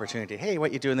as an opportunity? Hey,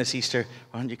 what are you doing this Easter?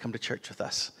 Why don't you come to church with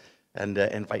us and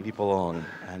invite people along?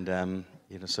 And,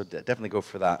 so definitely go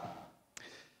for that.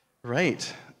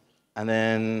 Right. And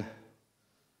then,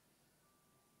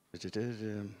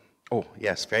 oh,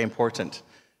 yes, very important,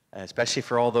 especially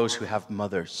for all those who have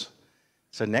mothers.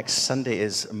 So next Sunday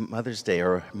is Mother's Day,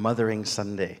 or Mothering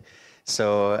Sunday.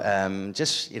 So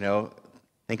just,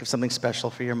 think of something special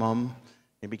for your mom.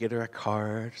 Maybe get her a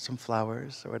card, some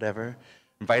flowers, or whatever.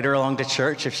 Invite her along to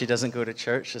church if she doesn't go to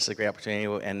church. This is a great opportunity,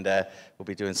 and we'll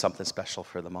be doing something special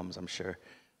for the moms, I'm sure,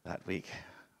 that week.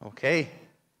 Okay.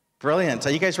 Brilliant.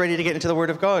 Are you guys ready to get into the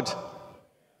Word of God?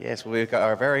 Yes, we've got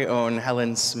our very own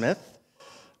Helen Smith,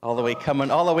 coming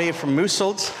all the way from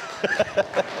Mooselt,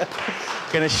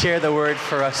 going to share the Word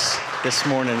for us this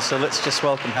morning. So let's just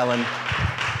welcome Helen.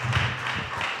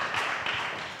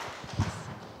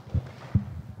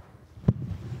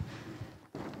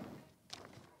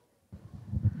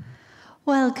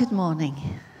 Well, good morning.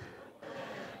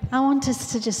 I want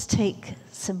us to just take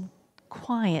some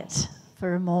quiet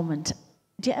for a moment.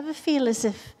 Do you ever feel as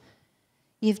if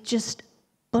you've just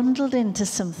bundled into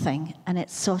something and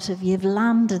it's sort of, you've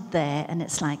landed there and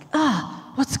it's like,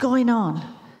 what's going on?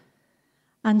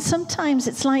 And sometimes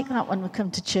it's like that when we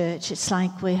come to church. It's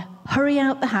like we hurry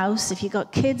out the house. If you've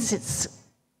got kids,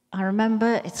 I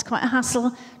remember it's quite a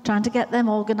hassle trying to get them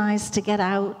organized to get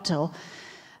out. Or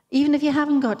even if you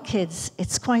haven't got kids,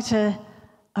 it's quite a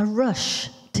rush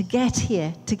to get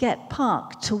here, to get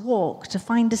parked, to walk, to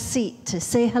find a seat, to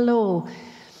say hello.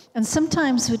 And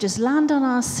sometimes we just land on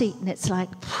our seat and it's like,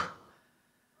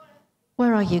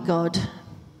 where are you, God?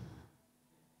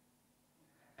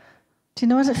 Do you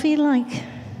know what I feel like?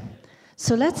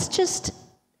 So let's just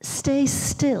stay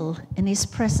still in his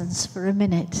presence for a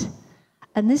minute.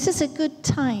 And this is a good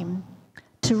time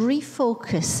to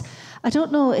refocus. I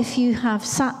don't know if you have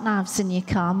sat-navs in your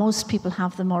car. Most people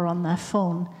have them or on their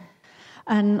phone.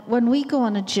 And when we go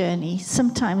on a journey,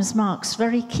 sometimes Mark's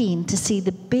very keen to see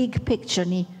the big picture,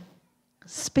 and he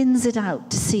spins it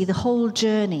out to see the whole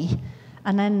journey.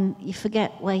 And then you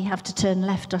forget where you have to turn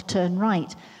left or turn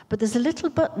right. But there's a little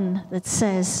button that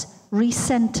says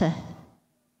recenter.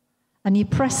 And you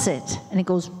press it, and it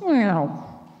goes,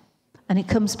 meow, and it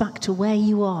comes back to where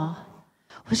you are.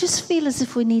 I just feel as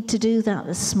if we need to do that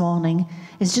this morning,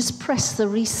 is just press the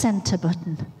recenter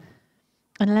button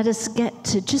and let us get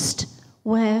to just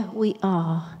where we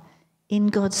are in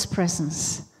God's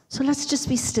presence. So let's just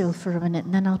be still for a minute,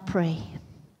 and then I'll pray.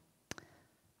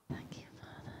 Thank you,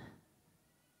 Father.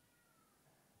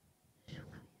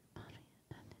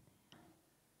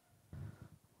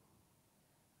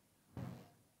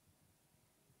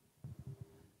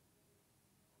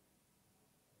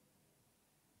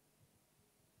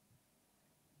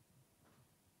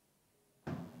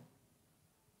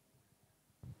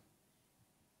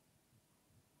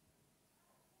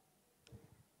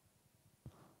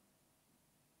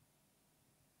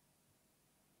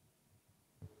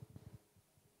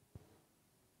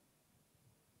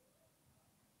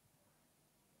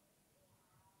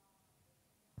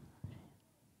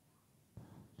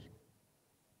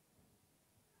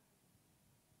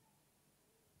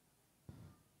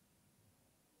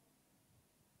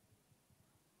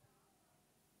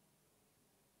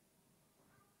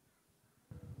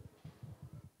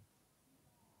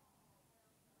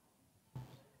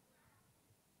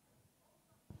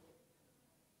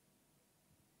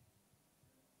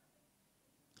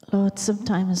 Lord,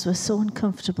 sometimes we're so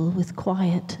uncomfortable with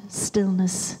quiet,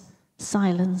 stillness,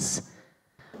 silence.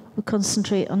 We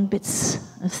concentrate on bits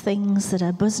of things that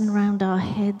are buzzing around our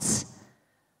heads.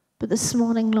 But this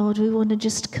morning, Lord, we want to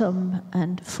just come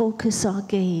and focus our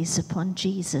gaze upon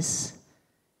Jesus.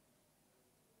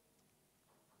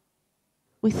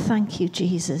 We thank you,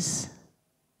 Jesus,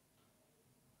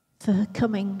 for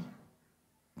coming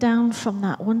down from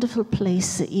that wonderful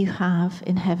place that you have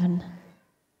in heaven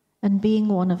and being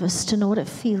one of us, to know what it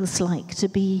feels like to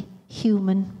be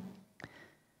human,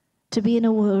 to be in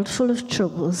a world full of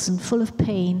troubles and full of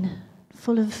pain,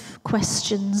 full of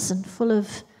questions and full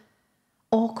of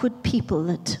awkward people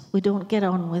that we don't get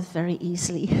on with very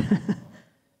easily.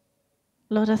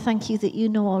 Lord, I thank you that you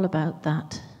know all about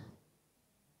that.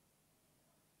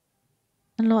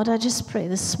 And Lord, I just pray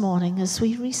this morning as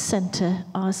we recenter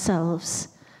ourselves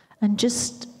and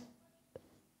just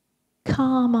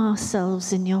calm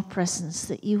ourselves in your presence,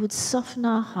 that you would soften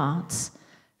our hearts,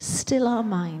 still our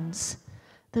minds,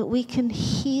 that we can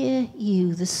hear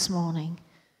you this morning,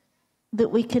 that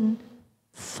we can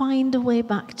find a way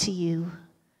back to you,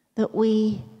 that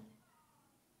we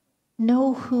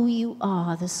know who you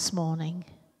are this morning.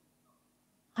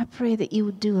 I pray that you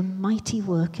would do a mighty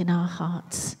work in our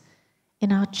hearts,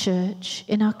 in our church,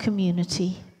 in our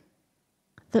community,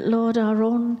 that, Lord, our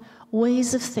own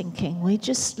ways of thinking, we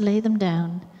just lay them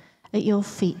down at your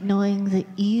feet, knowing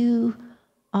that you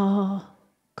are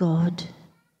God.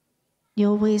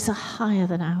 Your ways are higher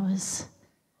than ours.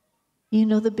 You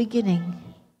know the beginning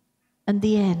and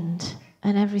the end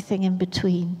and everything in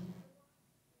between.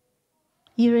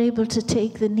 You're able to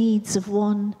take the needs of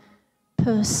one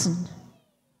person,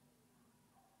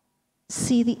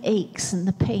 see the aches and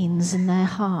the pains in their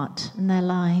heart and their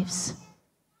lives,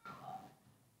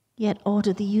 yet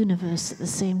order the universe at the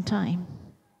same time.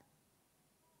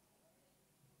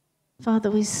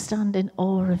 Father, we stand in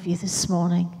awe of you this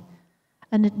morning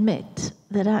and admit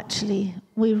that actually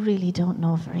we really don't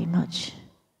know very much.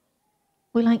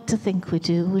 We like to think we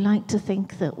do. We like to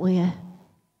think that we're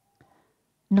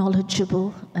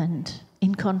knowledgeable and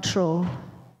in control.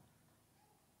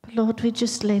 But Lord, we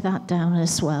just lay that down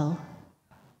as well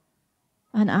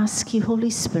and ask you, Holy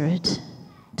Spirit,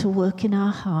 to work in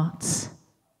our hearts,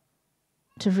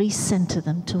 to recenter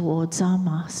them towards our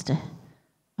Master,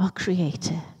 our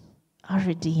Creator, our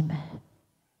Redeemer.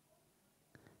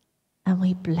 And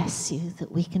we bless you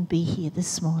that we can be here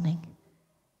this morning.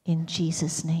 In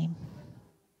Jesus' name,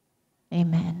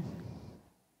 amen.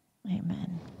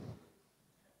 Amen.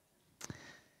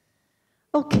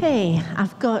 Okay,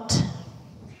 I've got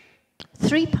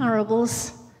 3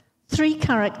 parables, 3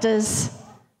 characters,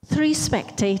 3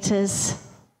 spectators,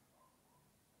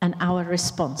 and our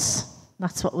response.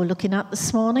 That's what we're looking at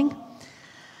this morning.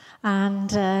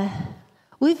 And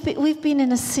we've been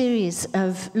in a series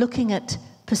of looking at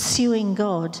pursuing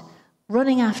God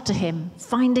running after him,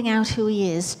 finding out who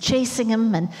he is, chasing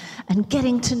him and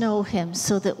getting to know him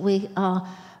so that we are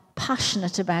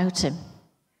passionate about him.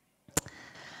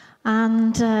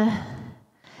 And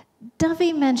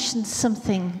Davi mentioned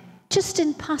something just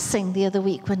in passing the other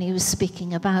week when he was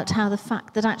speaking about how the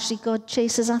fact that actually God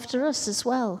chases after us as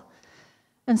well.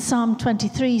 And Psalm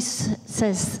 23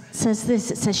 says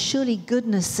this, it says, surely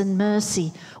goodness and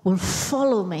mercy will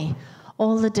follow me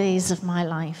all the days of my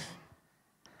life.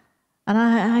 And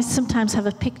I sometimes have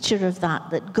a picture of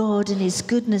that God in his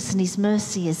goodness and his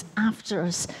mercy is after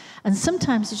us. And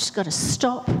sometimes you just got to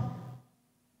stop,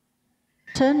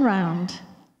 turn round,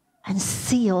 and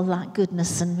see all that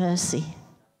goodness and mercy.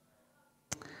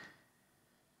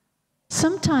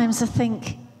 Sometimes I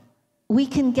think we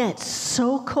can get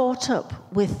so caught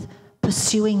up with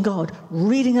pursuing God,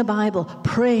 reading a Bible,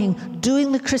 praying,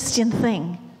 doing the Christian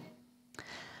thing.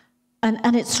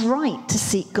 And it's right to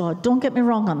seek God. Don't get me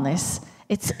wrong on this.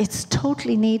 It's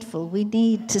totally needful. We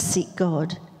need to seek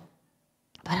God.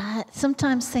 But I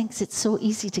sometimes think it's so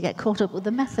easy to get caught up with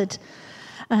the method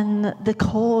and the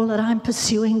call that I'm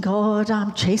pursuing God,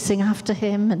 I'm chasing after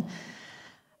him, and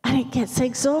it gets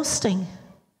exhausting.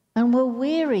 And we're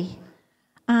weary.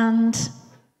 And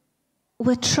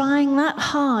we're trying that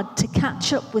hard to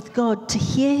catch up with God, to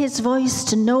hear his voice,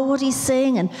 to know what he's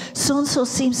saying, and so-and-so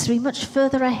seems to be much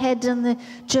further ahead in the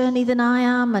journey than I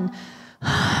am, and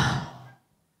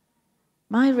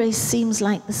my race seems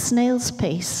like the snail's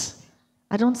pace.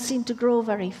 I don't seem to grow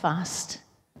very fast.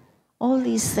 All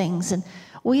these things, and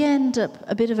we end up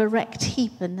a bit of a wrecked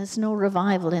heap, and there's no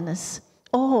revival in us.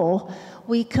 Or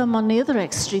we come on the other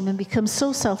extreme and become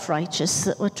so self-righteous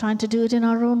that we're trying to do it in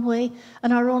our own way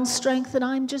and our own strength, and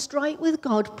I'm just right with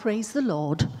God, praise the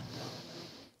Lord.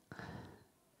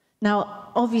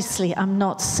 Now, obviously, I'm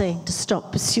not saying to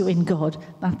stop pursuing God.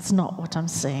 That's not what I'm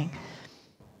saying.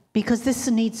 Because this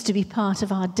needs to be part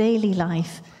of our daily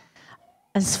life.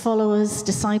 As followers,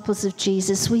 disciples of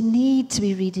Jesus, we need to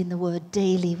be reading the Word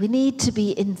daily. We need to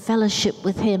be in fellowship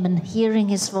with him and hearing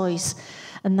his voice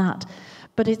and that.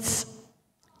 But it's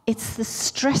the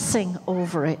stressing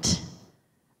over it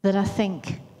that I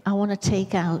think I want to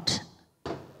take out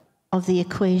of the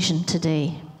equation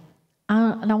today.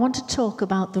 And I want to talk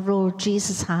about the role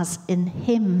Jesus has in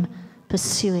him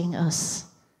pursuing us.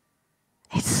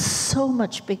 It's so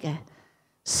much bigger,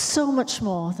 so much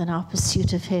more than our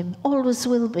pursuit of him, always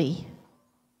will be.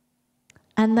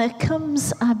 And there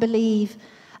comes, I believe,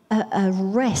 a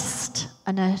rest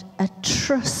and a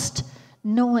trust,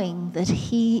 knowing that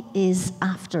he is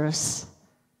after us.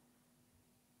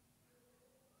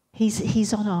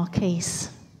 He's on our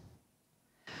case.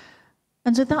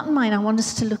 And with that in mind, I want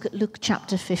us to look at Luke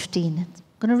chapter 15. I'm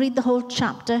going to read the whole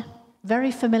chapter.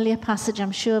 Very familiar passage.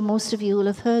 I'm sure most of you will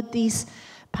have heard these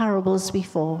parables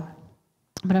before.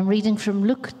 But I'm reading from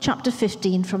Luke chapter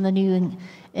 15 from the New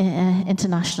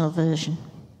International Version.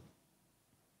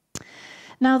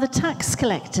 Now the tax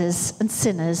collectors and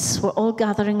sinners were all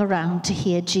gathering around to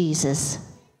hear Jesus.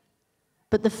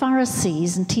 But the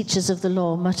Pharisees and teachers of the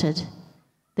law muttered,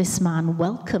 "This man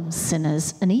welcomes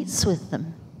sinners and eats with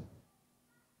them."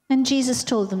 And Jesus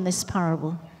told them this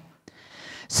parable.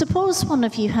 Suppose one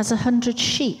of you has 100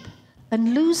 sheep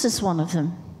and loses one of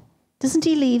them. Doesn't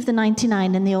he leave the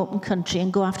 99 in the open country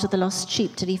and go after the lost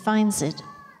sheep till he finds it?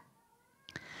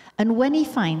 And when he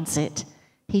finds it,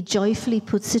 he joyfully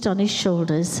puts it on his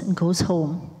shoulders and goes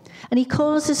home. And he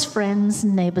calls his friends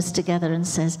and neighbors together and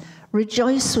says,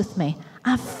 "Rejoice with me,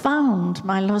 I've found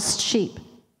my lost sheep."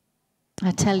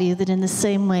 I tell you that in the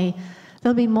same way,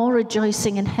 there'll be more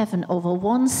rejoicing in heaven over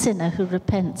one sinner who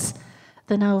repents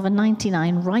than over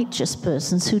 99 righteous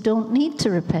persons who don't need to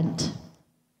repent.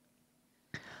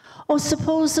 Or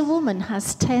suppose a woman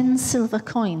has 10 silver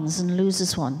coins and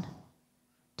loses one.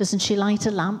 Doesn't she light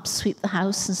a lamp, sweep the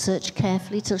house, and search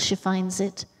carefully till she finds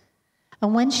it?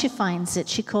 And when she finds it,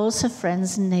 she calls her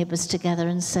friends and neighbors together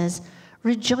and says,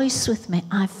 "Rejoice with me,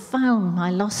 I've found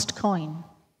my lost coin."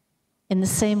 In the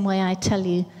same way, I tell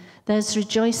you, there's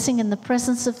rejoicing in the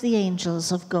presence of the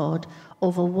angels of God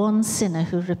over one sinner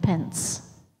who repents.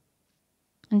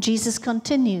 And Jesus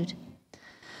continued,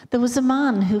 "There was a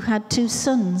man who had 2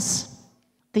 sons.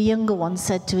 The younger one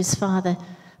said to his father,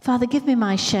 'Father, give me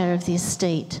my share of the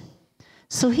estate.'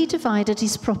 So he divided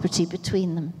his property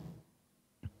between them.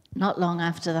 Not long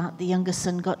after that, the younger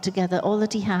son got together all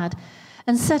that he had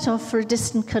and set off for a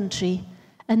distant country,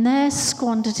 and there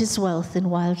squandered his wealth in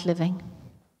wild living.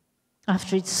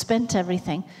 After he'd spent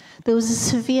everything, there was a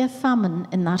severe famine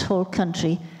in that whole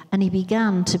country, and he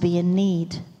began to be in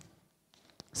need.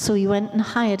 So he went and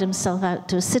hired himself out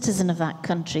to a citizen of that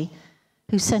country,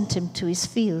 who sent him to his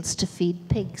fields to feed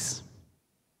pigs.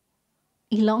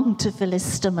 He longed to fill his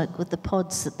stomach with the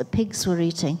pods that the pigs were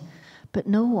eating, but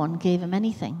no one gave him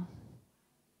anything.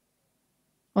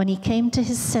 When he came to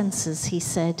his senses, he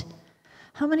said,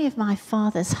 "How many of my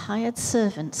father's hired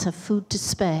servants have food to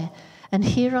spare, and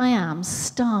here I am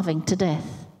starving to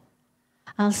death?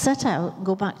 I'll set out and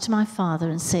go back to my father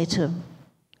and say to him,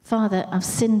 'Father, I've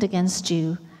sinned against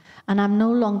you, and I'm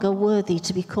no longer worthy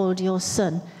to be called your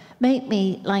son. Make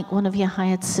me like one of your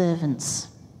hired servants.'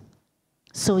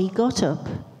 So he got up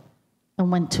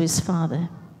and went to his father.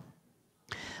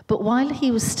 But while he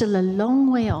was still a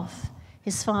long way off,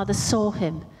 his father saw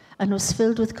him and was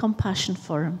filled with compassion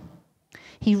for him.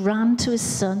 He ran to his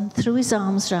son, threw his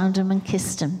arms round him and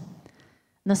kissed him.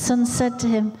 And the son said to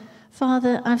him,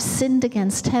 'Father, I've sinned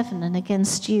against heaven and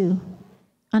against you,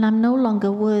 and I'm no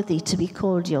longer worthy to be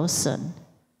called your son.'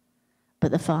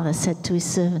 But the father said to his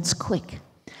servants, 'Quick,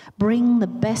 bring the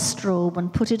best robe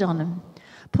and put it on him.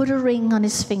 Put a ring on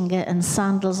his finger and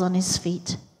sandals on his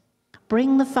feet.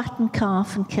 Bring the fattened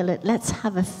calf and kill it. Let's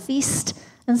have a feast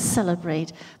and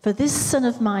celebrate. For this son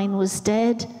of mine was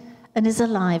dead and is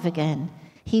alive again.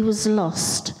 He was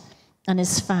lost and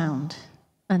is found.'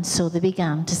 And so they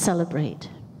began to celebrate.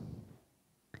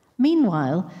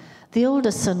 Meanwhile, the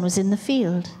older son was in the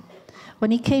field.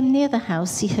 When he came near the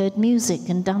house, he heard music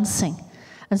and dancing.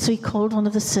 And so he called one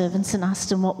of the servants and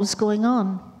asked him what was going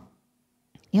on.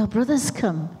 'Your brother's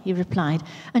come,' he replied,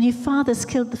 'and your father's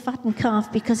killed the fattened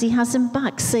calf because he has him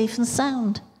back safe and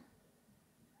sound.'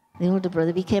 The older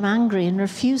brother became angry and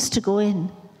refused to go in.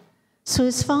 So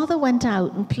his father went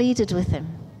out and pleaded with him.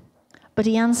 But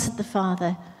he answered the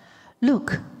father,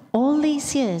 'Look, all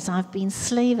these years I've been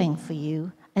slaving for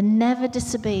you and never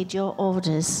disobeyed your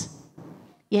orders.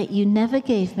 Yet you never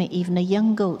gave me even a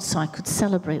young goat so I could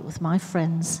celebrate with my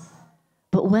friends.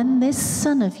 But when this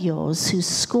son of yours, who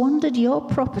squandered your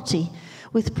property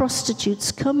with prostitutes,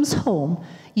 comes home,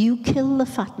 you kill the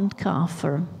fattened calf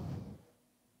for him.'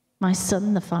 'My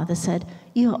son,' the father said,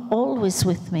 'you are always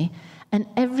with me, and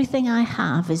everything I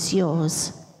have is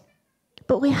yours.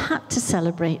 But we had to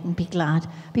celebrate and be glad,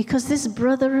 because this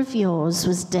brother of yours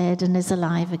was dead and is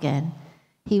alive again.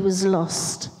 He was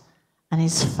lost and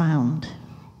is found.'"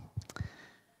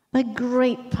 They're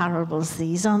great parables,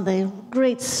 these, aren't they?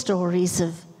 Great stories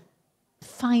of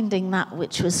finding that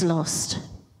which was lost.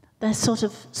 They're sort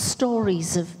of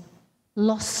stories of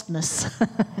lostness,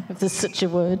 if there's such a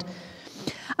word.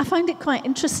 I find it quite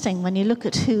interesting when you look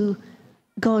at who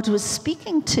God was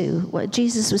speaking to, what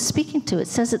Jesus was speaking to. It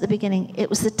says at the beginning, it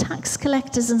was the tax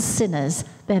collectors and sinners.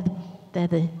 They're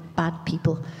the bad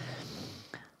people.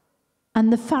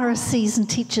 And the Pharisees and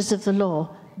teachers of the law,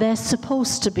 they're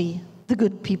supposed to be the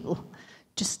good people,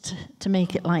 just to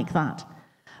make it like that.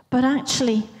 But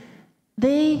actually,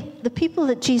 the people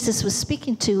that Jesus was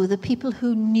speaking to were the people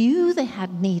who knew they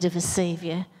had need of a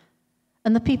savior,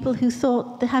 and the people who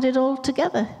thought they had it all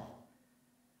together.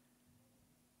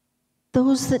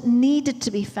 Those that needed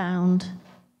to be found,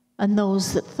 and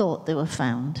those that thought they were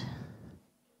found.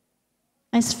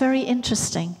 It's very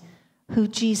interesting who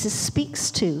Jesus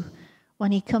speaks to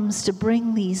when he comes to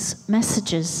bring these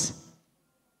messages.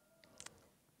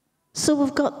 So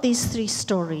we've got these three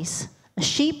stories: a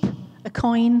sheep, a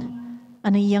coin,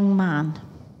 and a young man.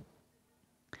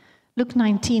 Luke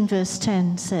 19 verse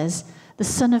 10 says, "The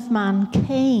Son of Man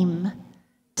came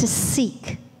to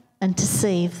seek and to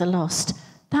save the lost."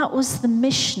 That was the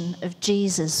mission of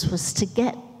Jesus, was to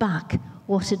get back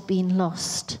what had been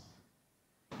lost.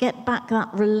 Get back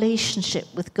that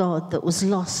relationship with God that was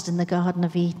lost in the Garden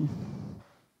of Eden.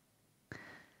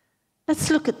 Let's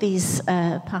look at these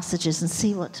passages and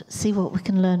see what we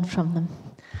can learn from them.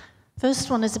 First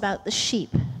one is about the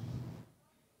sheep.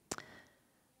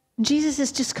 Jesus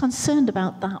is just concerned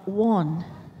about that one.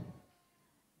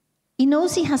 He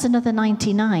knows he has another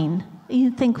 99.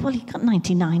 You think, well, he got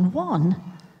 99, one.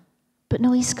 But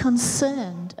no, he's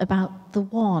concerned about the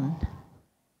one.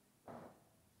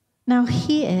 Now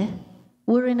here,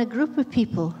 we're in a group of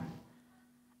people,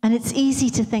 and it's easy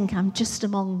to think I'm just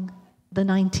among the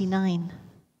 99.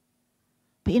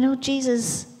 But you know,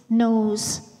 Jesus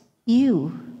knows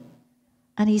you,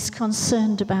 and he's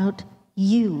concerned about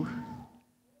you.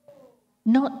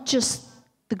 Not just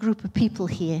the group of people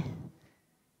here.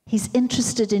 He's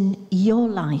interested in your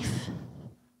life.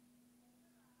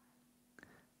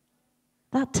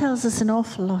 That tells us an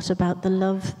awful lot about the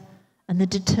love and the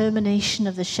determination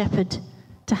of the shepherd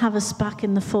to have us back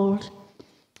in the fold.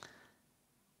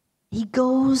 He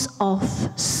goes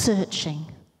off searching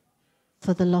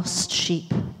for the lost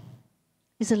sheep.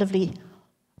 Here's a lovely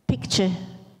picture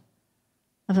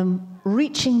of him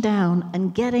reaching down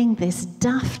and getting this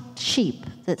daft sheep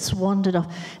that's wandered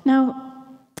off. Now,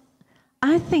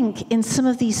 I think in some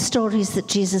of these stories that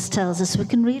Jesus tells us, we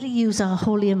can really use our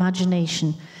holy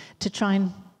imagination to try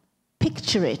and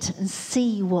picture it and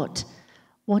see what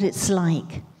it's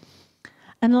like.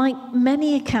 And like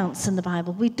many accounts in the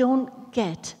Bible, we don't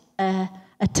get a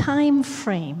time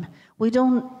frame. We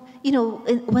don't,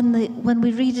 when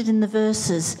we read it in the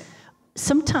verses,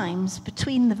 sometimes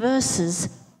between the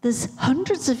verses, there's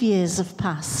hundreds of years have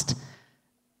passed.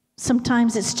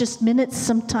 Sometimes it's just minutes,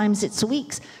 sometimes it's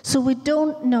weeks. So we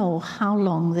don't know how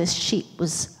long this sheep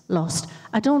was lost.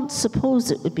 I don't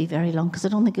suppose it would be very long, because I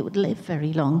don't think it would live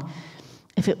very long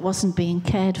if it wasn't being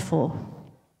cared for.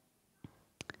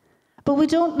 But we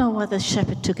don't know whether the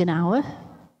shepherd took an hour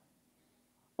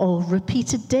or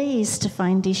repeated days to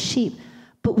find his sheep.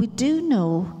 But we do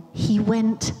know he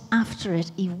went after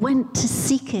it. He went to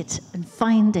seek it and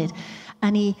find it.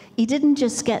 And he didn't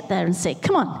just get there and say,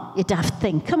 "Come on, you daft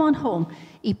thing, come on home."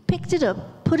 He picked it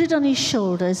up, put it on his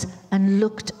shoulders, and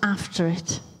looked after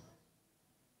it.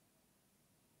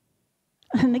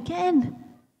 And again,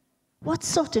 what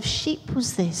sort of sheep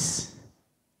was this?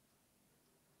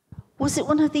 Was it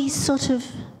one of these sort of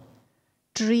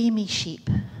dreamy sheep?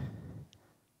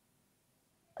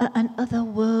 An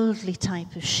otherworldly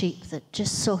type of sheep that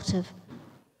just sort of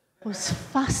was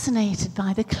fascinated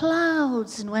by the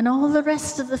clouds, and when all the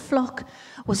rest of the flock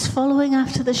was following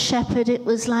after the shepherd, it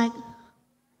was like,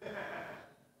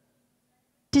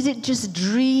 did it just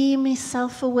dream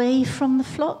itself away from the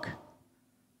flock?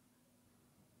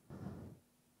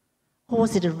 Or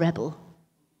was it a rebel?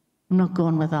 I'm not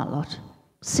going with that lot.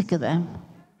 Sick of them.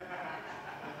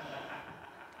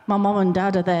 My mom and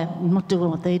dad are there. I'm not doing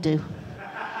what they do.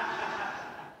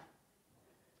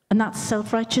 And that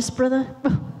self-righteous brother?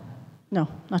 No,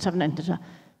 not having anything to do.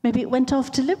 Maybe it went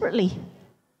off deliberately.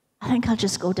 I think I'll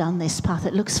just go down this path.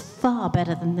 It looks far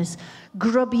better than this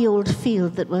grubby old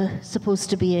field that we're supposed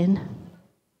to be in.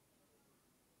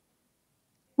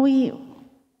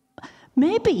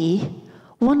 Maybe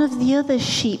one of the other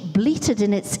sheep bleated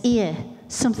in its ear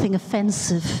something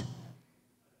offensive.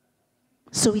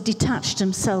 So he detached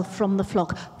himself from the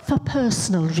flock for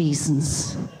personal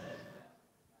reasons.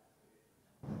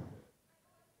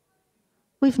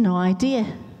 We've no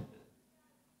idea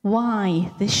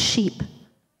why this sheep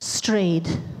strayed.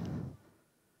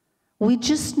 We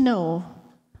just know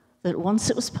that once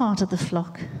it was part of the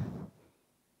flock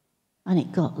and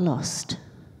it got lost.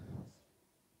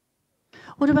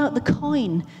 What about the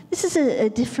coin? This is a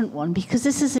different one, because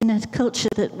this is in a culture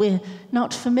that we're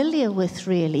not familiar with,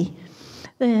 really.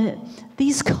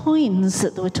 These coins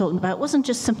that they were talking about wasn't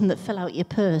just something that fell out your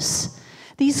purse.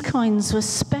 These coins were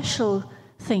special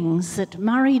things that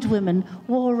married women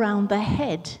wore around their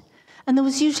head. And there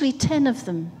was usually 10 of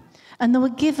them. And they were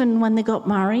given when they got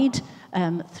married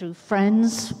through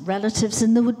friends, relatives,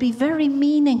 and they would be very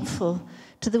meaningful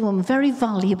to the woman, very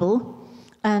valuable,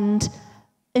 and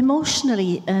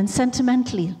emotionally and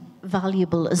sentimentally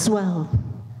valuable as well.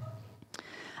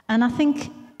 And I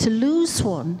think to lose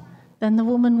one, then the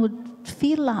woman would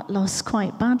feel that loss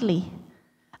quite badly.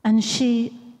 And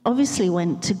she obviously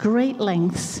went to great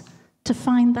lengths to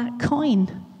find that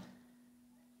coin.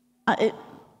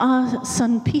 Our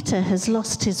son Peter has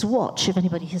lost his watch. If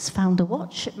anybody has found a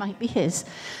watch, it might be his.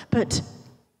 But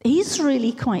he's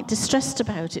really quite distressed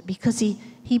about it, because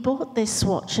he bought this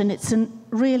watch, and it's a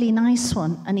really nice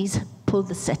one. And he's pulled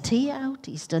the settee out,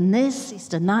 he's done this, he's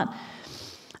done that.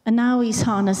 And now he's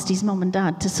harnessed his mum and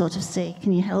dad to sort of say,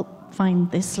 "Can you help find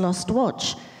this lost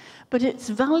watch?" But it's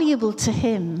valuable to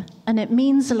him, and it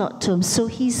means a lot to him, so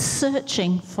he's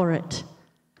searching for it.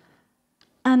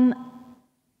 And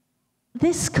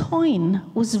this coin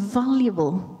was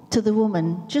valuable to the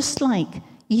woman, just like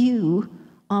you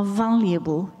are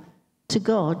valuable to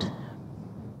God.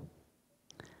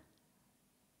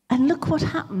 And look what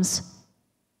happens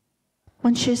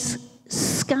when she's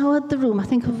scoured the room. I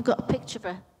think we've got a picture of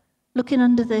her looking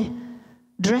under the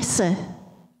dresser,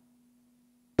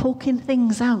 poking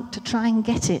things out to try and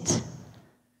get it,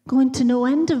 going to no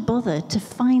end of bother to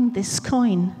find this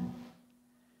coin.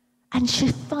 And she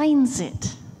finds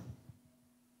it.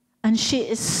 And she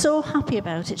is so happy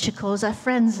about it, she calls her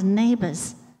friends and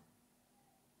neighbors.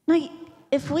 Now,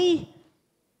 if we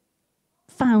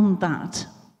found that,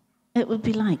 it would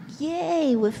be like,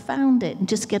 yay, we've found it, and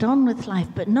just get on with life.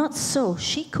 But not so.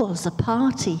 She calls a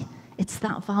party. It's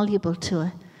that valuable to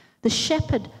her. The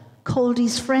shepherd called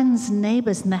his friends and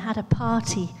neighbors, and they had a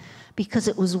party because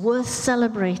it was worth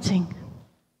celebrating.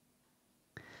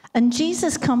 And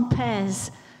Jesus compares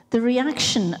the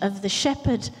reaction of the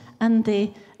shepherd and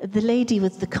the lady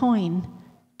with the coin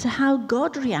to how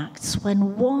God reacts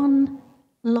when one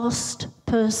lost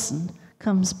person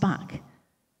comes back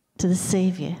to the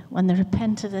Savior, when they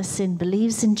repent of their sin,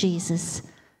 believes in Jesus,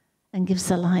 and gives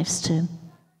their lives to him,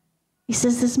 he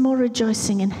says there's more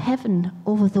rejoicing in heaven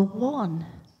over the one.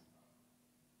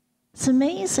 It's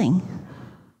amazing.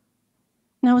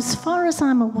 Now, as far as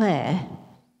I'm aware,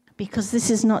 because this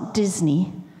is not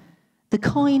Disney, the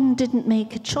coin didn't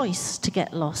make a choice to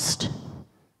get lost.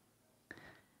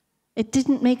 It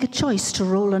didn't make a choice to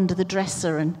roll under the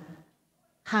dresser and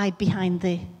hide behind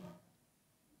the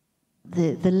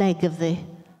leg of the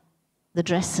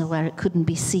dresser where it couldn't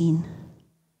be seen.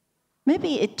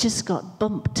 Maybe it just got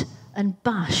bumped and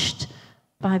bashed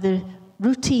by the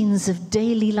routines of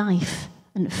daily life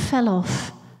and fell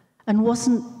off and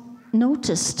wasn't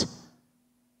noticed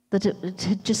that it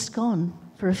had just gone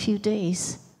for a few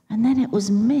days. And then it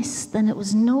was missed, then it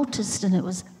was noticed, and it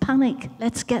was panic,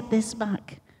 let's get this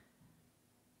back.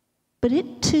 But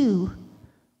it too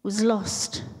was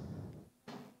lost.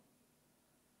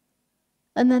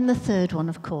 And then the third one,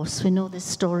 of course, we know this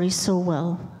story so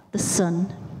well, the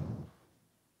son.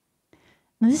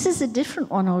 Now, this is a different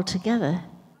one altogether.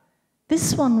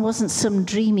 This one wasn't some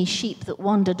dreamy sheep that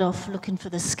wandered off looking for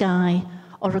the sky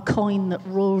or a coin that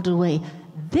rolled away.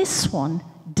 This one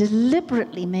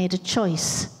deliberately made a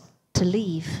choice to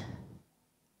leave.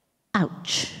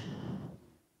 Ouch.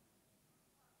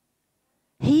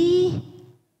 He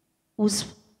was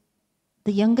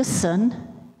the youngest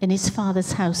son in his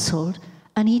father's household,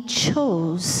 and he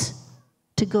chose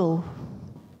to go.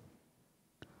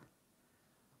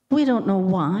 We don't know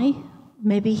why.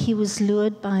 Maybe he was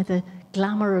lured by the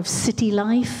glamour of city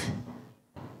life.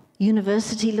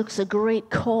 University looks a great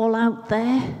call out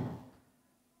there.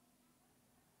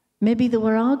 Maybe there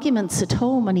were arguments at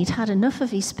home and he'd had enough of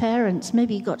his parents.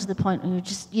 Maybe he got to the point where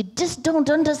you just don't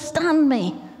understand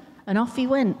me. And off he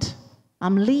went.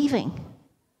 I'm leaving.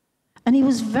 And he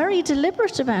was very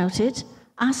deliberate about it,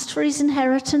 asked for his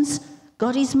inheritance,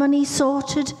 got his money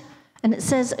sorted, and it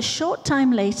says a short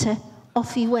time later,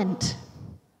 off he went.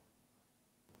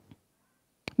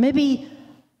 Maybe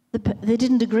they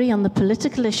didn't agree on the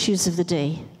political issues of the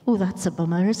day. Oh, that's a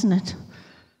bummer, isn't it?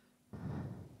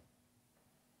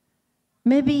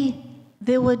 Maybe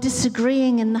they were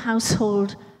disagreeing in the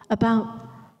household about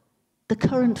the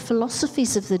current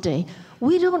philosophies of the day.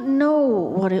 We don't know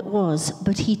what it was,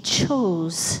 but he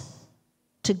chose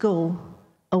to go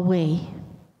away.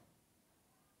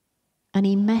 And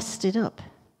he messed it up.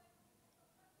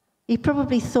 He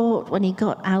probably thought when he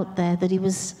got out there that he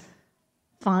was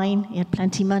fine, he had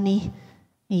plenty of money,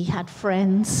 he had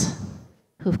friends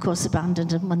who of course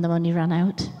abandoned him when the money ran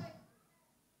out.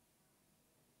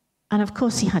 And of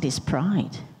course he had his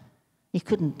pride. He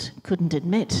couldn't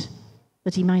admit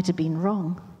that he might have been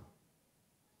wrong.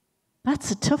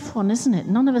 That's a tough one, isn't it?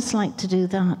 None of us like to do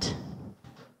that.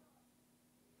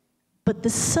 But the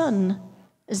son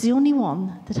is the only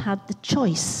one that had the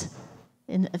choice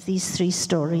of these three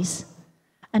stories.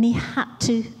 And he had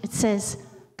to, it says,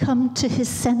 come to his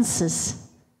senses.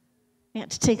 He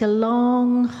had to take a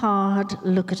long, hard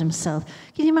look at himself.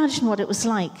 Can you imagine what it was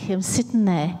like, him sitting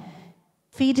there,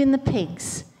 feeding the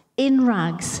pigs, in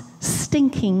rags,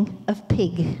 stinking of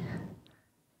pig?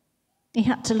 He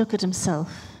had to look at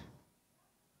himself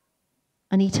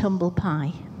and eat humble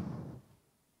pie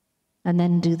and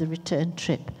then do the return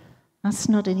trip. That's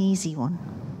not an easy one.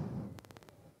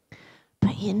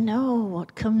 But you know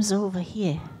what comes over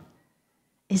here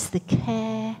is the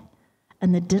care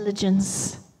and the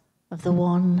diligence of the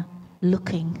one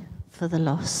looking for the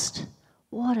lost.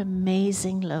 What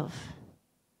amazing love.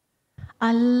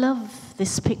 I love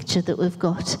this picture that we've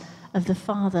got of the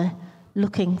father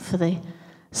looking for the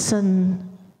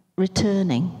son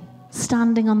returning,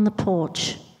 standing on the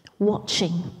porch,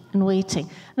 watching and waiting.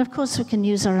 And of course we can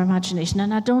use our imagination,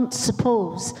 and I don't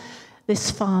suppose this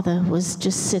father was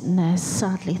just sitting there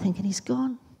sadly thinking he's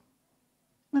gone.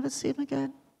 Never see him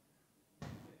again.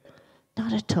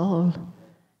 Not at all.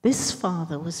 This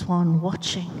father was one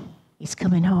watching. He's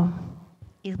coming home.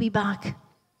 He'll be back.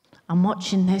 I'm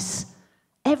watching this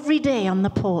every day on the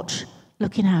porch,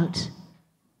 looking out.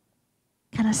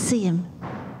 Can I see him?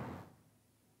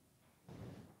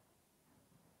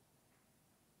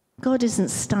 God isn't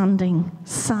standing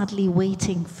sadly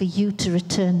waiting for you to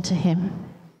return to him.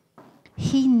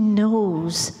 He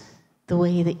knows the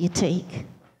way that you take.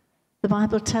 The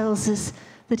Bible tells us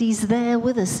that he's there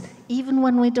with us, even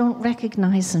when we don't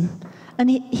recognize him. And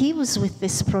he was with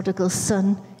this prodigal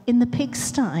son in the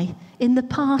pigsty, in the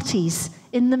parties,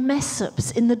 in the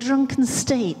mess-ups, in the drunken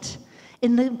state,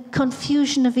 in the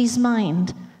confusion of his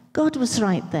mind. God was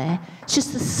right there. It's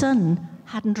just the son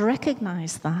hadn't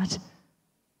recognized that.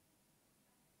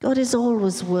 God is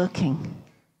always working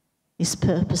his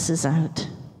purposes out.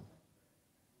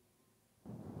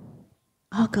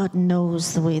 Our God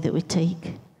knows the way that we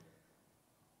take.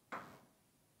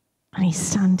 And he's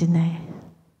standing there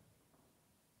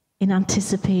in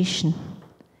anticipation,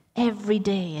 every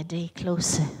day a day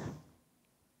closer.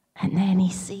 And then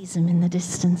he sees him in the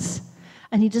distance.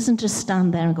 And he doesn't just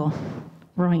stand there and go,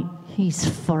 right, he's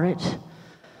for it.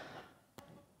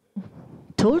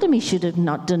 Told him he should have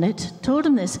not done it. Told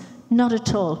him this. Not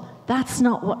at all. That's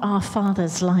not what our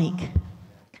Father's like.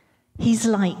 He's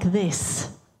like this.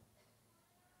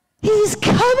 He's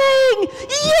coming!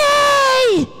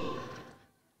 Yay!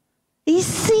 He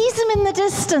sees him in the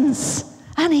distance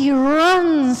and he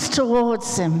runs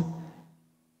towards him.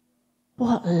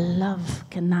 What love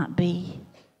can that be?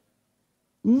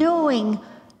 Knowing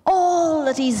all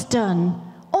that he's done,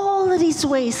 all that he's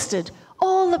wasted,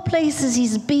 all the places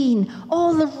he's been,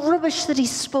 all the rubbish that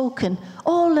he's spoken,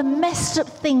 all the messed up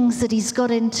things that he's got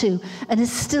into and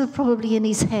is still probably in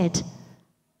his head.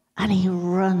 And he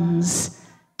runs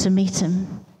to meet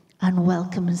him and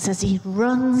welcome and says he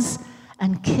runs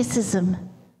and kisses him.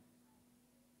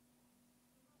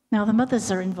 Now, the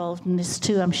mothers are involved in this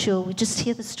too, I'm sure. We just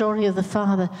hear the story of the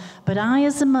father. But I,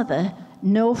 as a mother,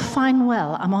 know fine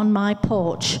well I'm on my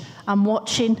porch. I'm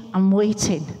watching, I'm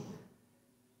waiting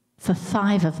for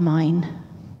 5 of mine.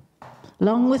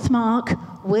 Along with Mark,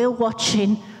 we're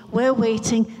watching, we're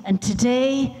waiting, and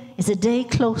today is a day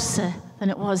closer than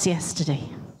it was yesterday.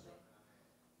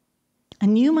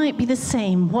 And you might be the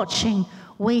same, watching,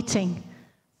 waiting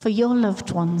for your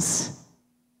loved ones.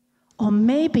 Or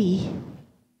maybe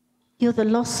you're the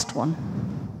lost one.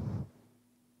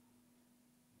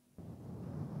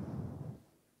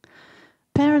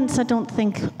 Parents, I don't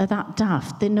think, are that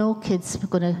daft. They know kids are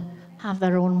going to have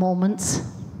their own moments.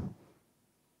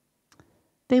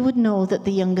 They would know that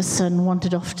the younger son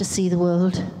wanted off to see the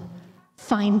world,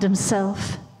 find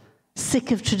himself, sick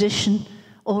of tradition,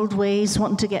 old ways,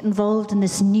 wanting to get involved in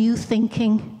this new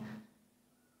thinking.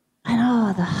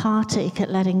 And the heartache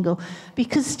at letting go.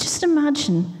 Because just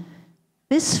imagine,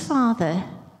 this father,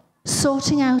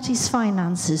 sorting out his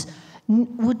finances,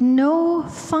 would know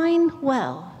fine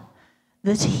well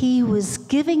that he was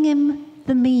giving him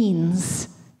the means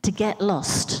to get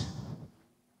lost.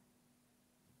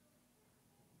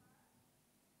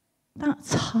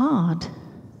 That's hard.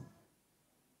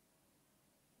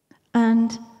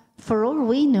 And for all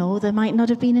we know, they might not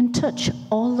have been in touch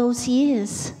all those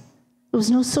years. There was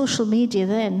no social media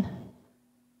then.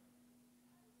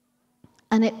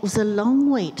 And it was a long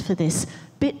wait for this,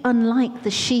 bit unlike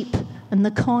the sheep and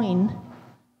the coin,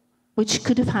 which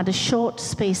could have had a short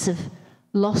space of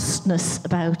lostness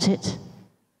about it.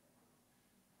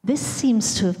 This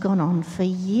seems to have gone on for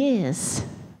years.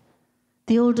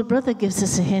 The older brother gives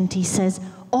us a hint. He says,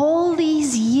 all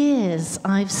these years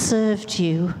I've served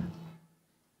you.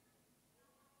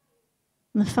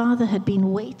 And the father had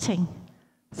been waiting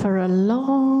for a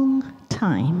long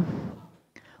time,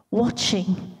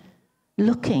 watching,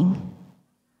 looking.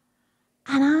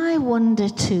 And I wonder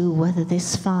too whether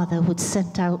this father would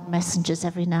send out messengers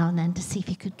every now and then to see if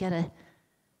he could get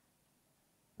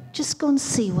just go and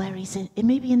see where he's in,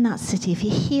 maybe in that city. If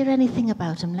you hear anything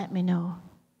about him, let me know.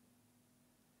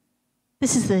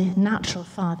 This is the natural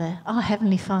father. Our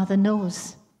Heavenly Father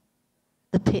knows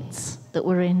the pits that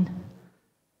we're in.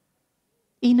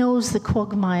 He knows the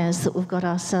quagmires that we've got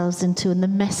ourselves into and the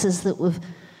messes that we've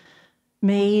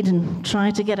made and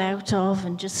tried to get out of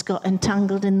and just got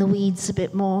entangled in the weeds a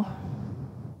bit more.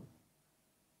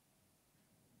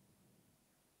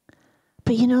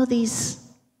 But you know, this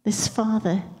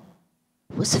father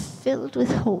was filled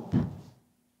with hope.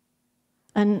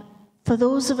 And for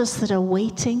those of us that are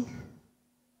waiting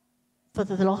for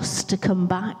the lost to come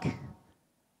back,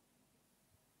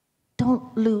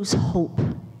 don't lose hope.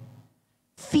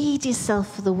 Feed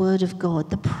yourself for the word of God,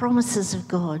 the promises of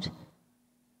God,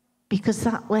 because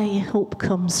that's where your hope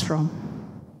comes from.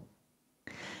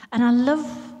 And I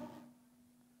love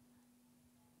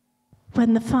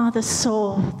when the father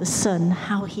saw the son,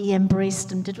 how he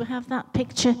embraced him. Did we have that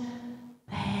picture?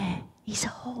 There, he's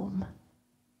home,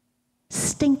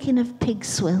 stinking of pig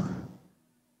swill.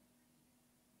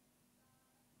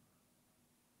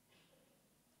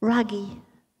 Raggy,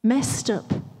 messed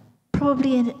up,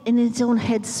 probably in his own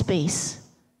head space.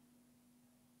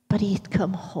 But he'd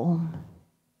come home.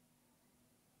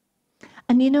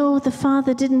 And you know, the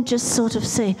father didn't just sort of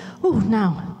say, oh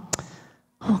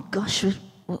gosh,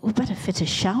 we better fit a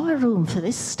shower room for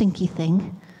this stinky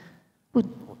thing.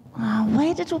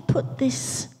 Where did we put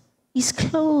this? His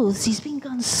clothes, he's been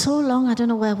gone so long, I don't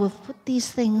know where we've put these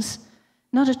things.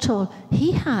 Not at all.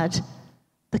 He had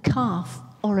the calf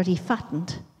already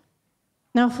fattened.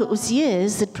 Now, if it was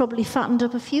years, they'd probably fattened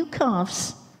up a few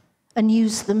calves. and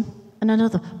use them, and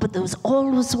another. But there was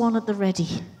always one at the ready.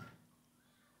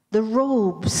 The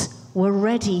robes were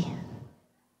ready.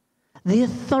 The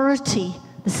authority,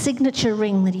 the signature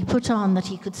ring that he put on that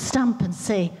he could stamp and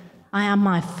say, I am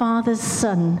my Father's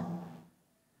son,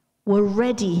 were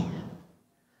ready.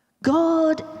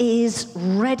 God is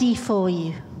ready for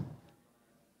you.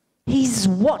 He's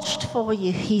watched for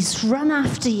you. He's run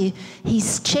after you.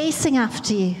 He's chasing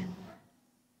after you.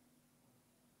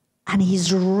 And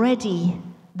he's ready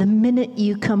the minute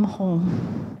you come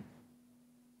home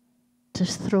to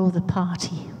throw the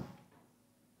party.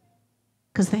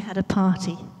 Because they had a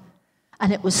party.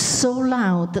 And it was so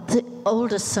loud that the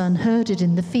older son heard it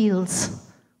in the fields.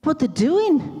 What they're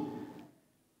doing?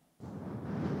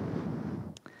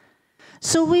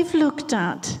 So we've looked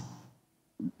at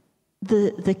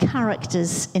the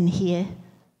characters in here,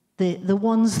 the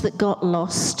ones that got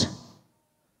lost.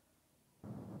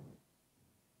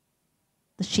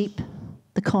 The sheep,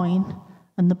 the coin,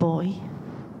 and the boy.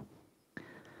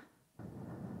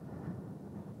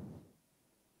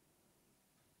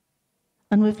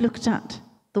 And we've looked at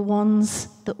the ones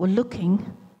that were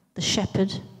looking, the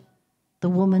shepherd, the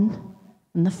woman,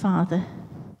 and the father.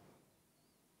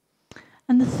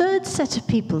 And the third set of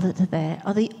people that are there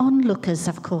are the onlookers,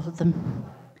 I've called them.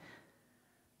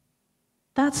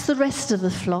 That's the rest of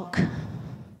the flock,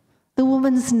 the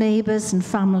woman's neighbours and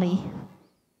family,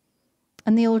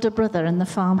 and the older brother and the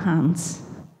farmhands.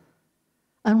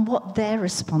 And what their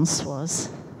response was.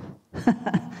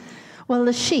 Well,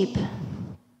 the sheep,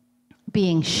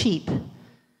 being sheep,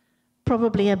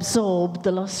 probably absorbed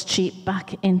the lost sheep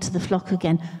back into the flock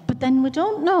again. But then we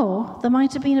don't know, there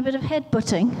might have been a bit of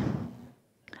headbutting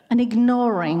and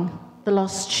ignoring the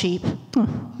lost sheep.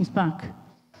 Oh, he's back.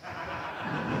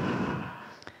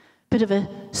 Bit of a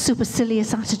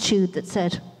supercilious attitude that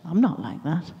said, I'm not like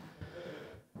that.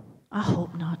 I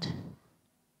hope not.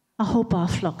 I hope our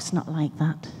flock's not like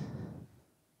that.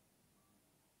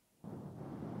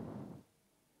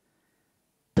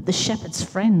 But the shepherd's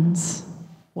friends,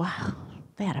 wow,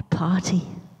 they had a party.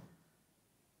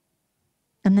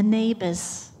 And the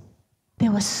neighbours, they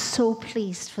were so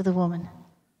pleased for the woman.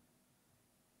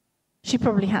 She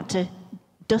probably had to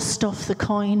dust off the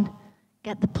coin,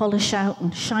 get the polish out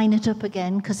and shine it up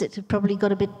again because it had probably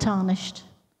got a bit tarnished.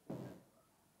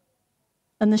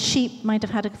 And the sheep might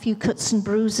have had a few cuts and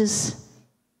bruises.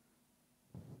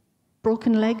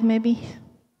 Broken leg, maybe.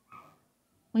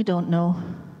 We don't know.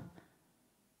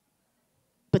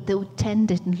 But they would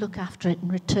tend it and look after it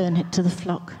and return it to the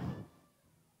flock.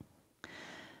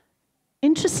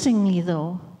 Interestingly,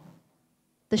 though,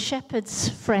 the shepherd's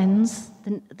friends,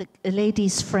 the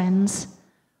lady's friends,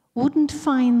 wouldn't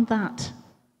find that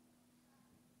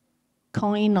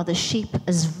coin or the sheep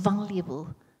as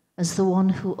valuable as the one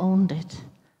who owned it.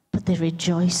 But they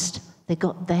rejoiced, they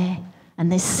got there,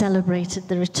 and they celebrated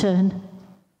the return.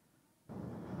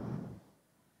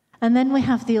 And then we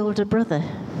have the older brother.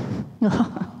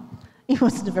 He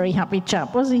wasn't a very happy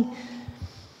chap, was he?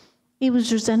 He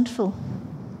was resentful.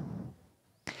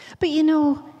 But you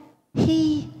know,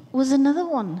 he was another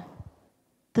one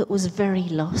that was very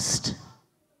lost.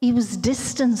 He was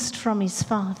distanced from his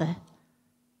father.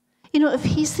 You know, if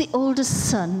he's the oldest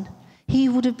son, he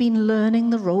would have been learning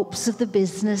the ropes of the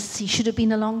business. He should have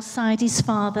been alongside his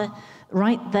father,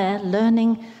 right there,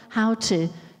 learning how to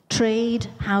trade,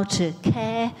 how to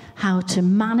care, how to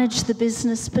manage the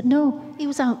business. But no, he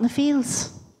was out in the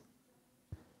fields,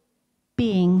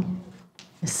 being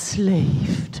a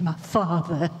slave to my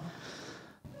father.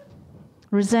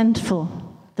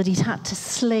 Resentful that he'd had to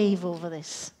slave over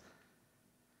this.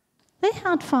 They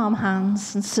had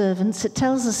farmhands and servants. It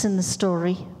tells us in the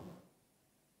story.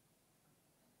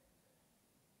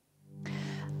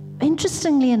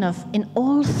 Interestingly enough, in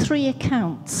all three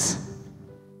accounts,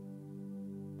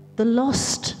 the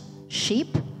lost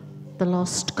sheep, the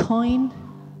lost coin,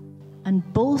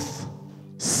 and both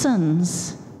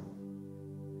sons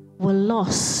were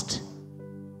lost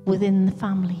within the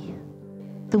family.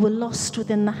 They were lost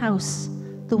within the house.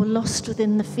 They were lost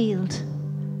within the field.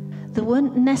 They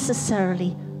weren't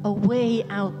necessarily away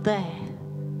out there.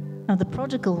 Now, the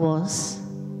prodigal was,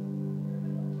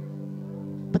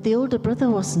 but the older brother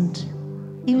wasn't.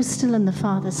 He was still in the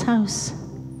father's house.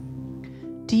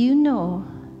 Do you know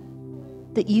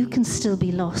that you can still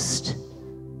be lost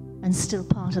and still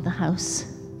part of the house?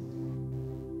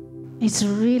 It's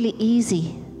really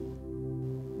easy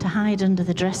to hide under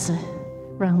the dresser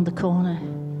round the corner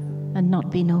and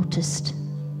not be noticed.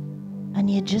 And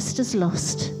you're just as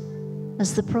lost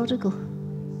as the prodigal.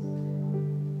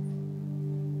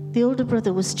 The older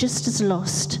brother was just as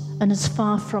lost and as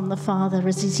far from the father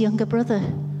as his younger brother.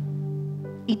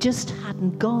 He just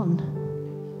hadn't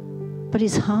gone. But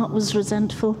his heart was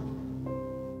resentful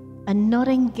and not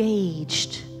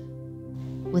engaged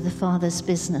with the Father's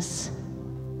business.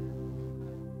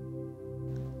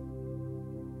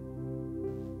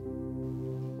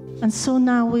 And so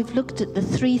now we've looked at the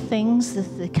three things,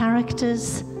 the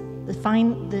characters,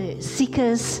 the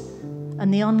seekers,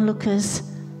 and the onlookers.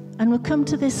 And we'll come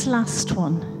to this last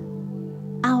one.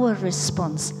 Our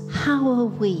response. How are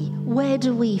we? Where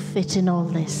do we fit in all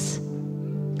this?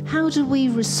 How do we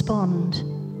respond?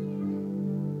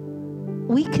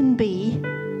 We can be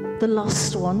the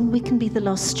lost one. We can be the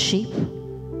lost sheep.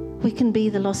 We can be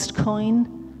the lost coin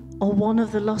or one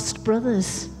of the lost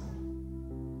brothers.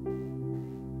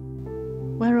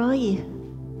 Where are you?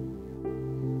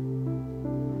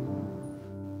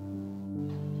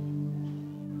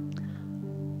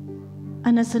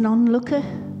 And as an onlooker,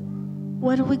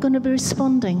 where are we going to be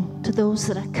responding to those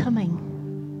that are coming?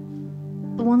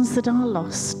 The ones that are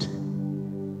lost?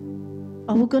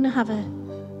 Are we going to have a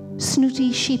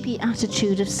snooty, sheepy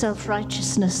attitude of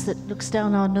self-righteousness that looks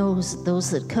down our nose at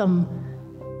those that come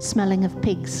smelling of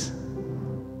pigs,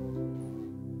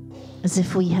 as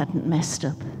if we hadn't messed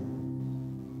up?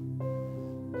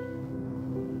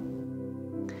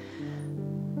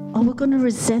 Are we going to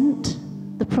resent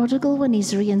the prodigal when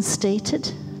he's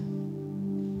reinstated?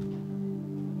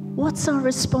 What's our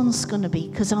response going to be?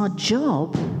 Because our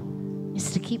job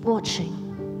is to keep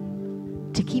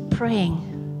watching, to keep praying,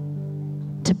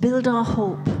 to build our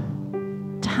hope,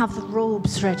 to have the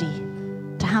robes ready,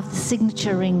 to have the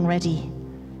signature ring ready,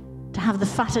 to have the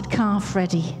fatted calf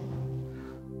ready.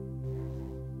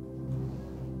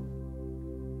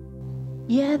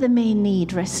 Yeah, they may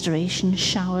need restoration,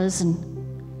 showers and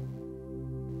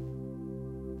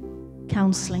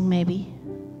counseling maybe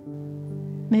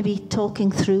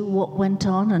talking through what went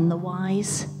on and the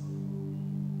whys.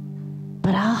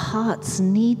 But our hearts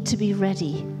need to be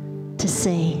ready to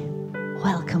say,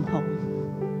 welcome home,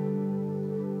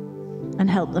 and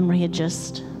help them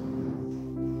readjust.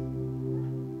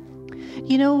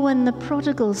 You know, when the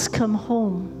prodigals come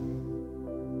home,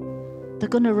 they're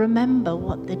going to remember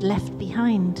what they'd left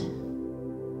behind.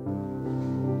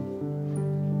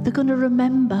 They're going to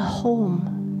remember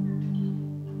home.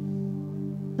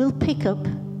 They'll pick up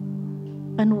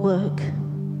and work,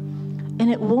 and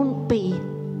it won't be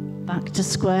back to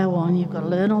square one. You've got to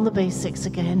learn all the basics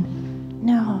again.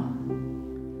 No.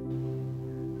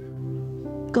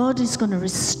 God is going to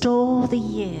restore the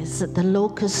years that the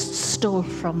locusts stole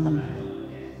from them.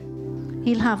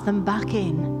 He'll have them back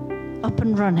in, up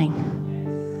and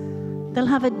running. They'll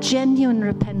have a genuine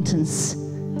repentance.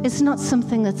 It's not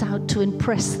something that's out to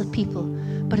impress the people,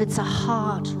 but it's a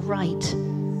heart right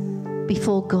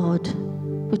before God,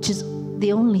 which is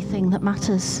the only thing that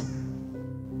matters.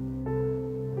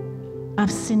 I've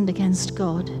sinned against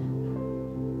God.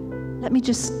 Let me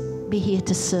just be here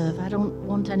to serve. I don't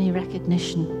want any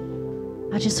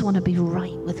recognition. I just want to be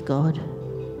right with God.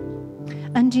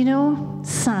 And you know,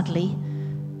 sadly,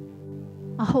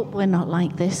 I hope we're not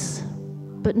like this,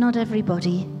 but not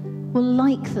everybody will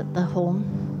like that they're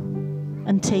home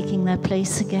and taking their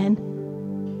place again.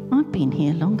 I've been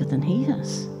here longer than he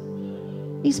has.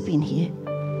 He's been here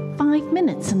 5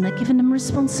 minutes and they're giving him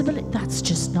responsibility. That's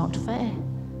just not fair.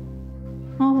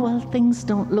 Oh, well, things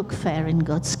don't look fair in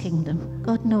God's kingdom.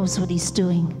 God knows what he's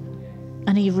doing.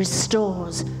 And he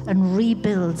restores and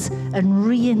rebuilds and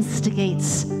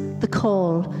reinstigates the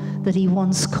call that he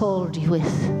once called you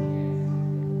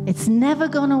with. It's never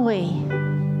gone away.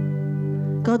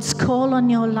 God's call on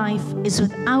your life is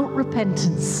without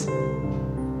repentance.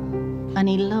 And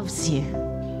he loves you.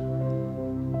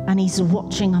 And he's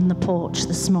watching on the porch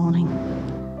this morning.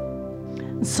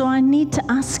 And so I need to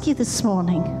ask you this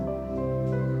morning,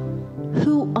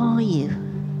 who are you?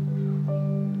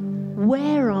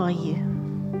 Where are you?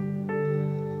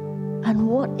 And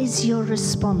what is your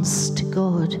response to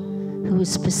God who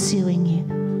is pursuing you?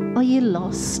 Are you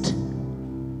lost?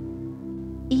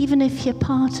 Even if you're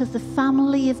part of the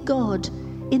family of God,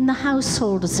 in the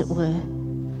household as it were,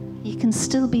 you can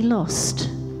still be lost.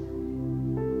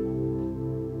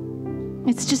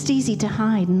 It's just easy to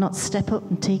hide and not step up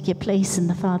and take your place in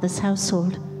the Father's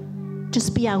household.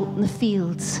 Just be out in the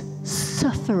fields,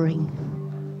 suffering,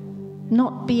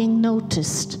 not being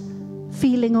noticed,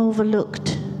 feeling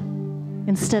overlooked,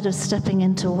 instead of stepping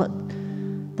into what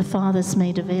the Father's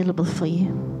made available for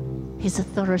you. His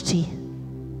authority,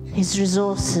 his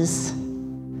resources,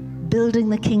 building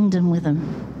the kingdom with him.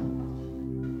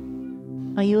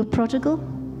 Are you a prodigal?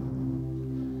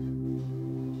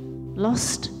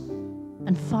 Lost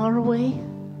and far away?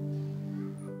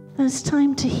 Then it's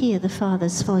time to hear the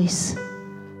Father's voice.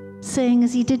 saying,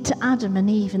 as he did to Adam and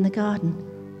Eve in the garden,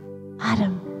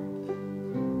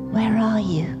 Adam, where are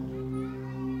you?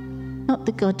 Not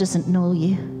that God doesn't know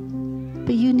you,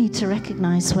 but you need to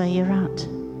recognize where you're at.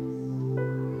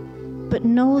 But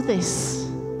know this,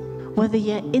 whether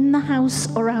you're in the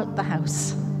house or out the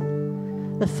house,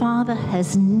 the Father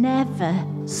has never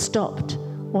stopped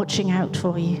watching out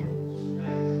for you.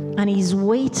 And he's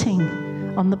waiting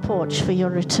on the porch for your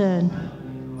return.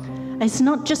 It's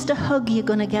not just a hug you're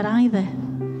going to get either.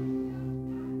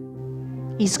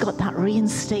 He's got that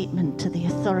reinstatement to the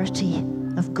authority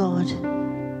of God.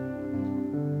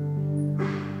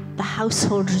 The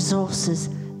household resources,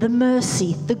 the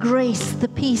mercy, the grace, the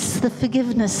peace, the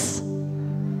forgiveness,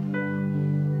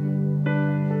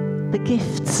 the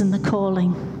gifts and the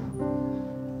calling.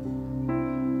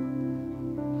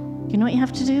 You know what you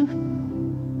have to do?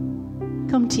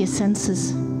 Come to your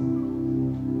senses.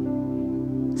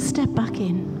 Step back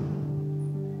in.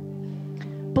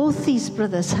 Both these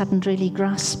brothers hadn't really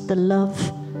grasped the love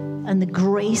and the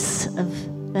grace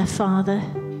of their father.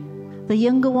 The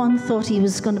younger one thought he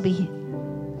was going to be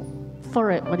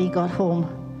for it when he got home.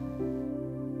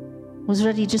 Was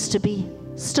ready just to be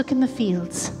stuck in the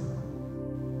fields.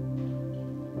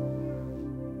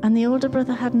 And the older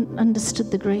brother hadn't understood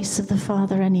the grace of the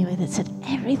Father anyway, that said,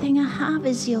 everything I have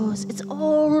is yours. It's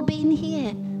all been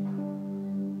here.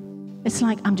 It's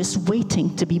like, I'm just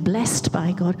waiting to be blessed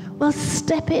by God. Well,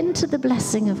 step into the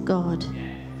blessing of God.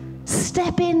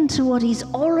 Step into what he's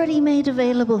already made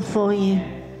available for you.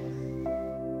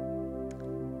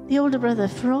 The older brother,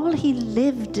 for all he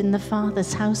lived in the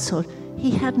Father's household, he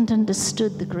hadn't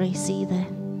understood the grace either.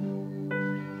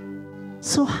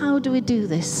 So how do we do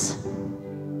this?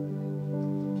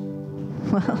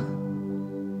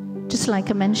 Well, just like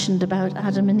I mentioned about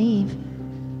Adam and Eve,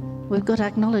 we've got to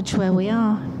acknowledge where we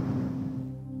are.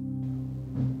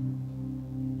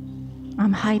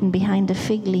 I'm hiding behind a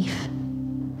fig leaf.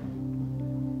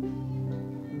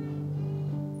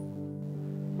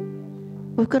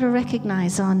 We've got to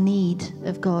recognize our need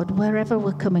of God wherever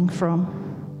we're coming from.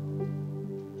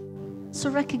 So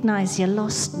recognize your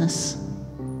lostness.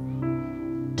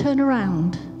 Turn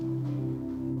around.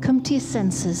 Come to your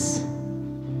senses.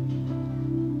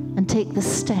 And take the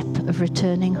step of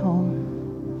returning home.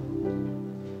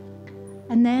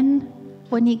 And then,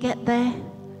 when you get there,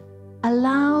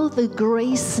 allow the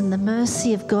grace and the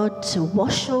mercy of God to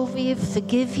wash over you,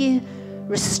 forgive you,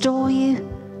 restore you,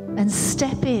 and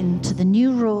step into the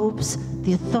new robes,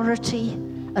 the authority,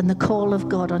 and the call of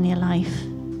God on your life.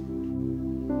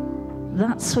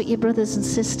 That's what your brothers and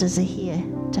sisters are here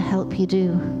to help you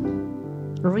do.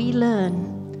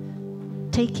 Relearn,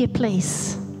 take your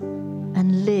place,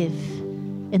 and live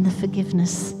in the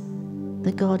forgiveness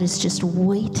that God is just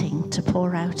waiting to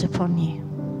pour out upon you.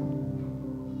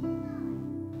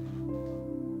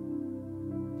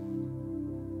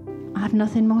 I have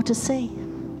nothing more to say.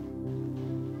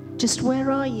 Just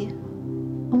where are you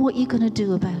and what are you going to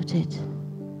do about it?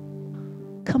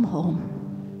 Come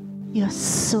home. You are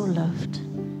so loved.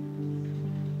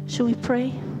 Shall we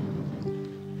pray?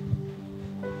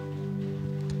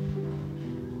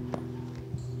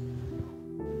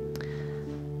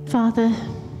 Father,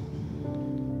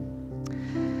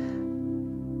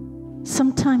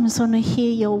 sometimes when I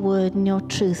hear your word and your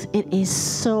truth, it is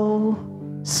so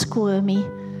squirmy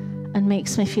and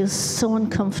makes me feel so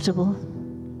uncomfortable.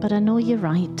 But I know you're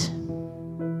right.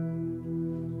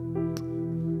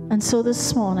 And so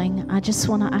this morning, I just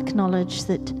want to acknowledge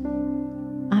that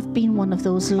I've been one of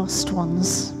those lost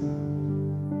ones.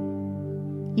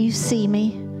 You see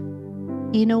me.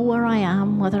 You know where I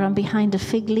am, whether I'm behind a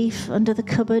fig leaf, under the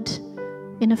cupboard,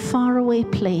 in a faraway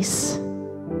place,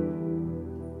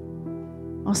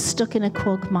 or stuck in a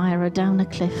quagmire or down a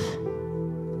cliff.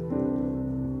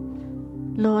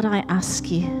 Lord, I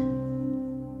ask you,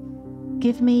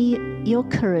 give me your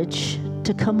courage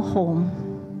to come home.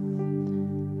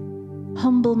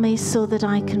 Humble me so that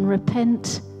I can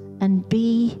repent and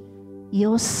be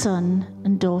your son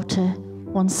and daughter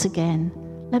once again.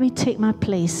 Let me take my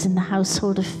place in the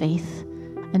household of faith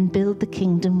and build the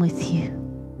kingdom with you.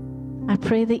 I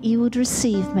pray that you would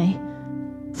receive me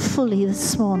fully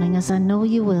this morning, as I know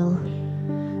you will,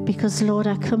 because, Lord,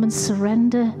 I come and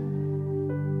surrender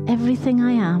everything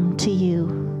I am to you.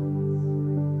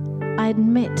 I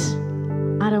admit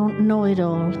I don't know it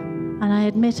all, and I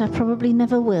admit I probably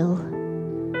never will,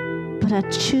 but I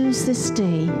choose this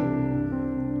day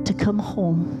to come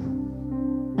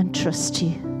home and trust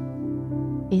you.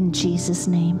 In Jesus'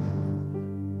 name,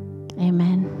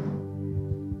 amen.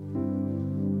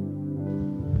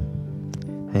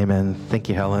 Amen. Thank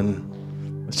you, Helen.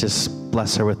 Let's just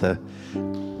bless her with a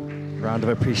Round of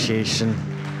appreciation.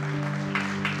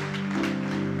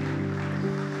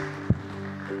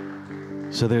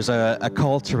 So there's a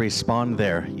call to respond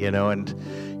there, you know,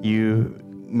 and you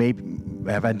may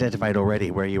have identified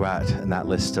already where you're at in that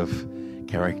list of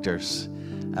characters.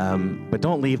 But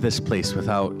don't leave this place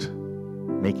without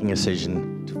making a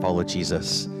decision to follow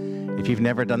Jesus. If you've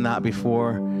never done that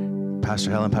before, Pastor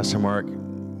Helen, Pastor Mark,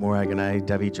 Morag and I,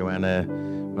 Debbie, Joanna,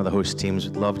 one of the host teams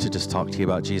would love to just talk to you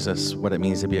about Jesus, what it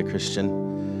means to be a Christian.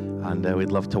 And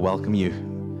we'd love to welcome you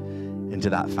into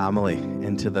that family,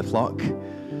 into the flock,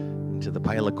 into the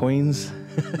pile of coins.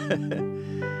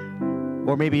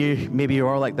 Or maybe you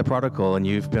are like the prodigal and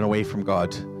you've been away from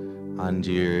God and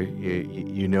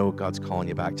you know God's calling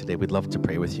you back today. We'd love to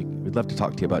pray with you. We'd love to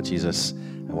talk to you about Jesus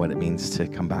and what it means to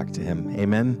come back to him.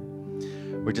 Amen.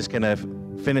 We're just going to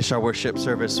finish our worship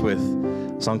service with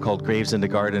a song called Graves into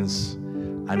Gardens.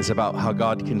 And it's about how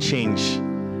God can change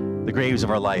the graves of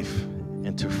our life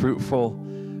into fruitful,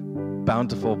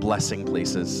 bountiful, blessing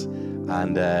places.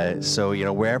 And so, you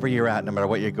know, wherever you're at, no matter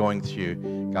what you're going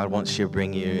through, God wants to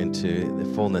bring you into the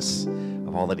fullness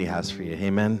of all that he has for you.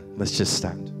 Amen. Let's just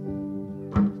stand.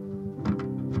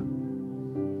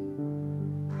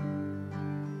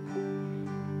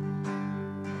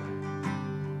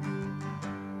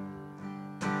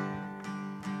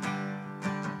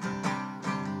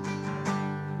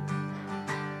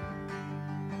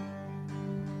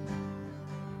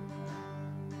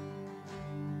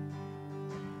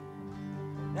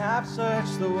 I've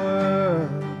searched the world,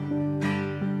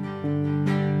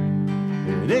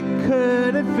 but it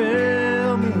couldn't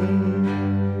fill me.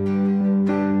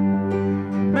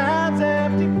 Man's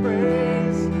empty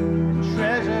praise and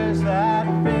treasures that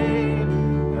fade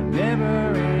are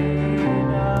never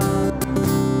enough.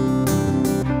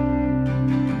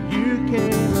 You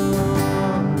came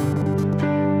along,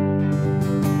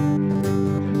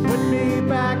 put me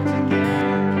back together.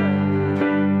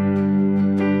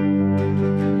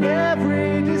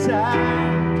 Every desire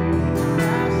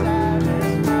now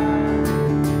satisfied.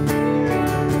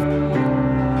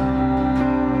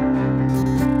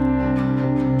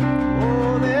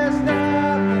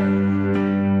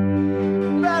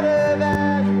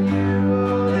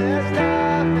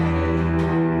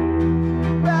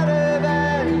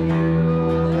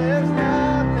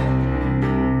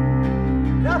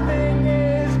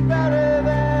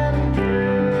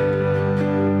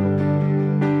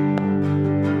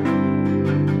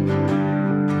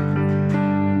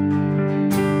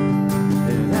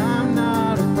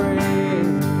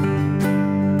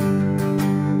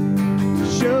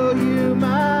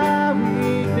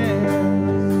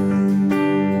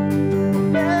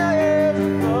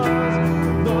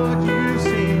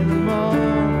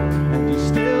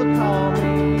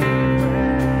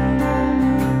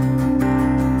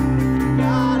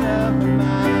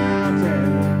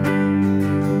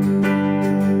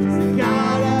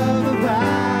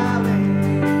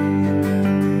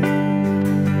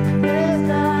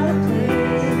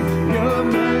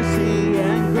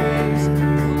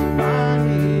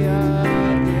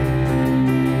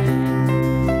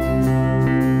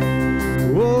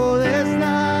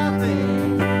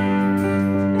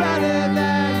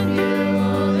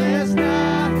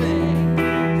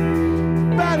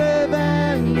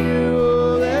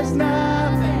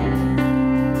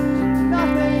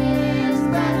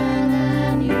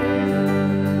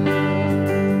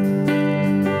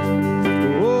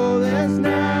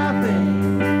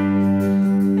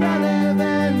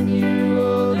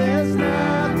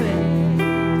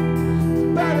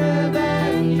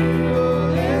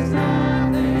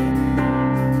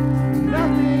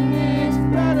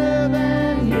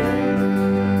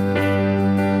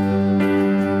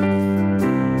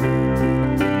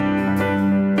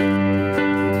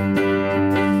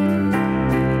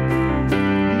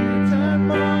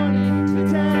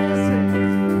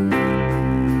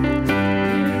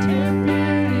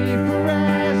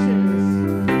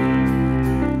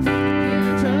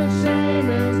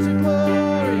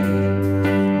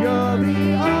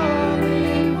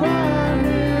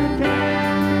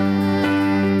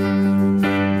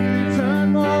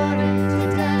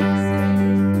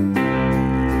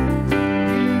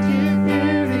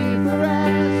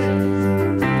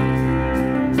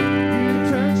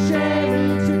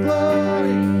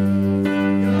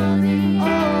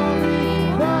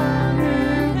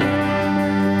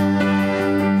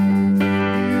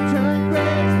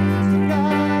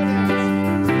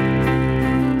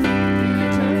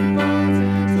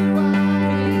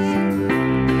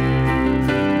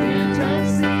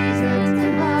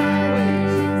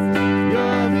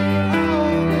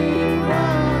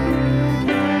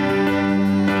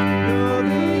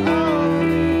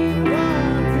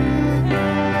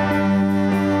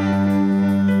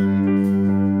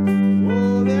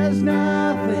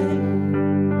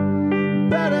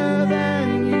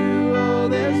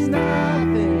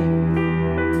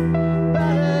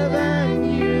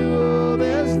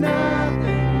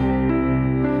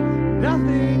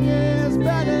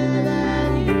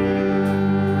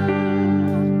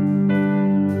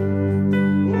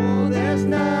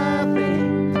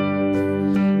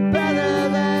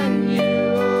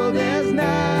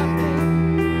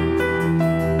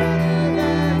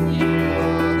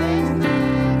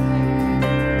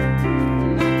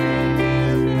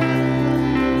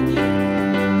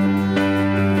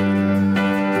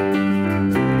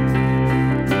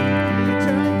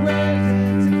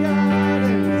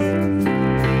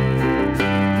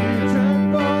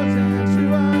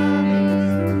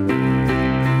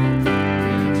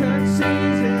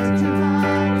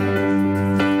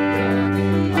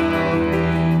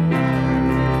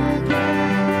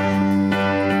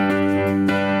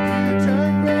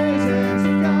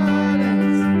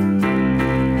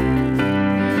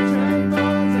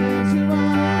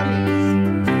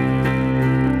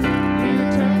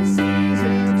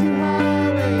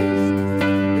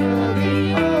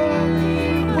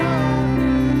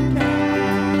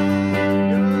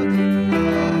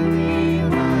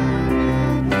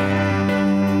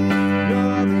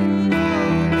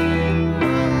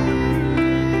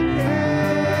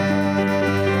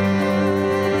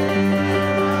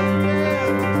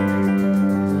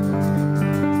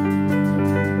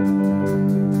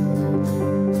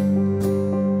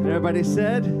 everybody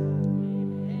said?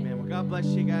 Amen. Well, God bless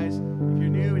you guys. If you're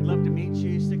new, we'd love to meet you.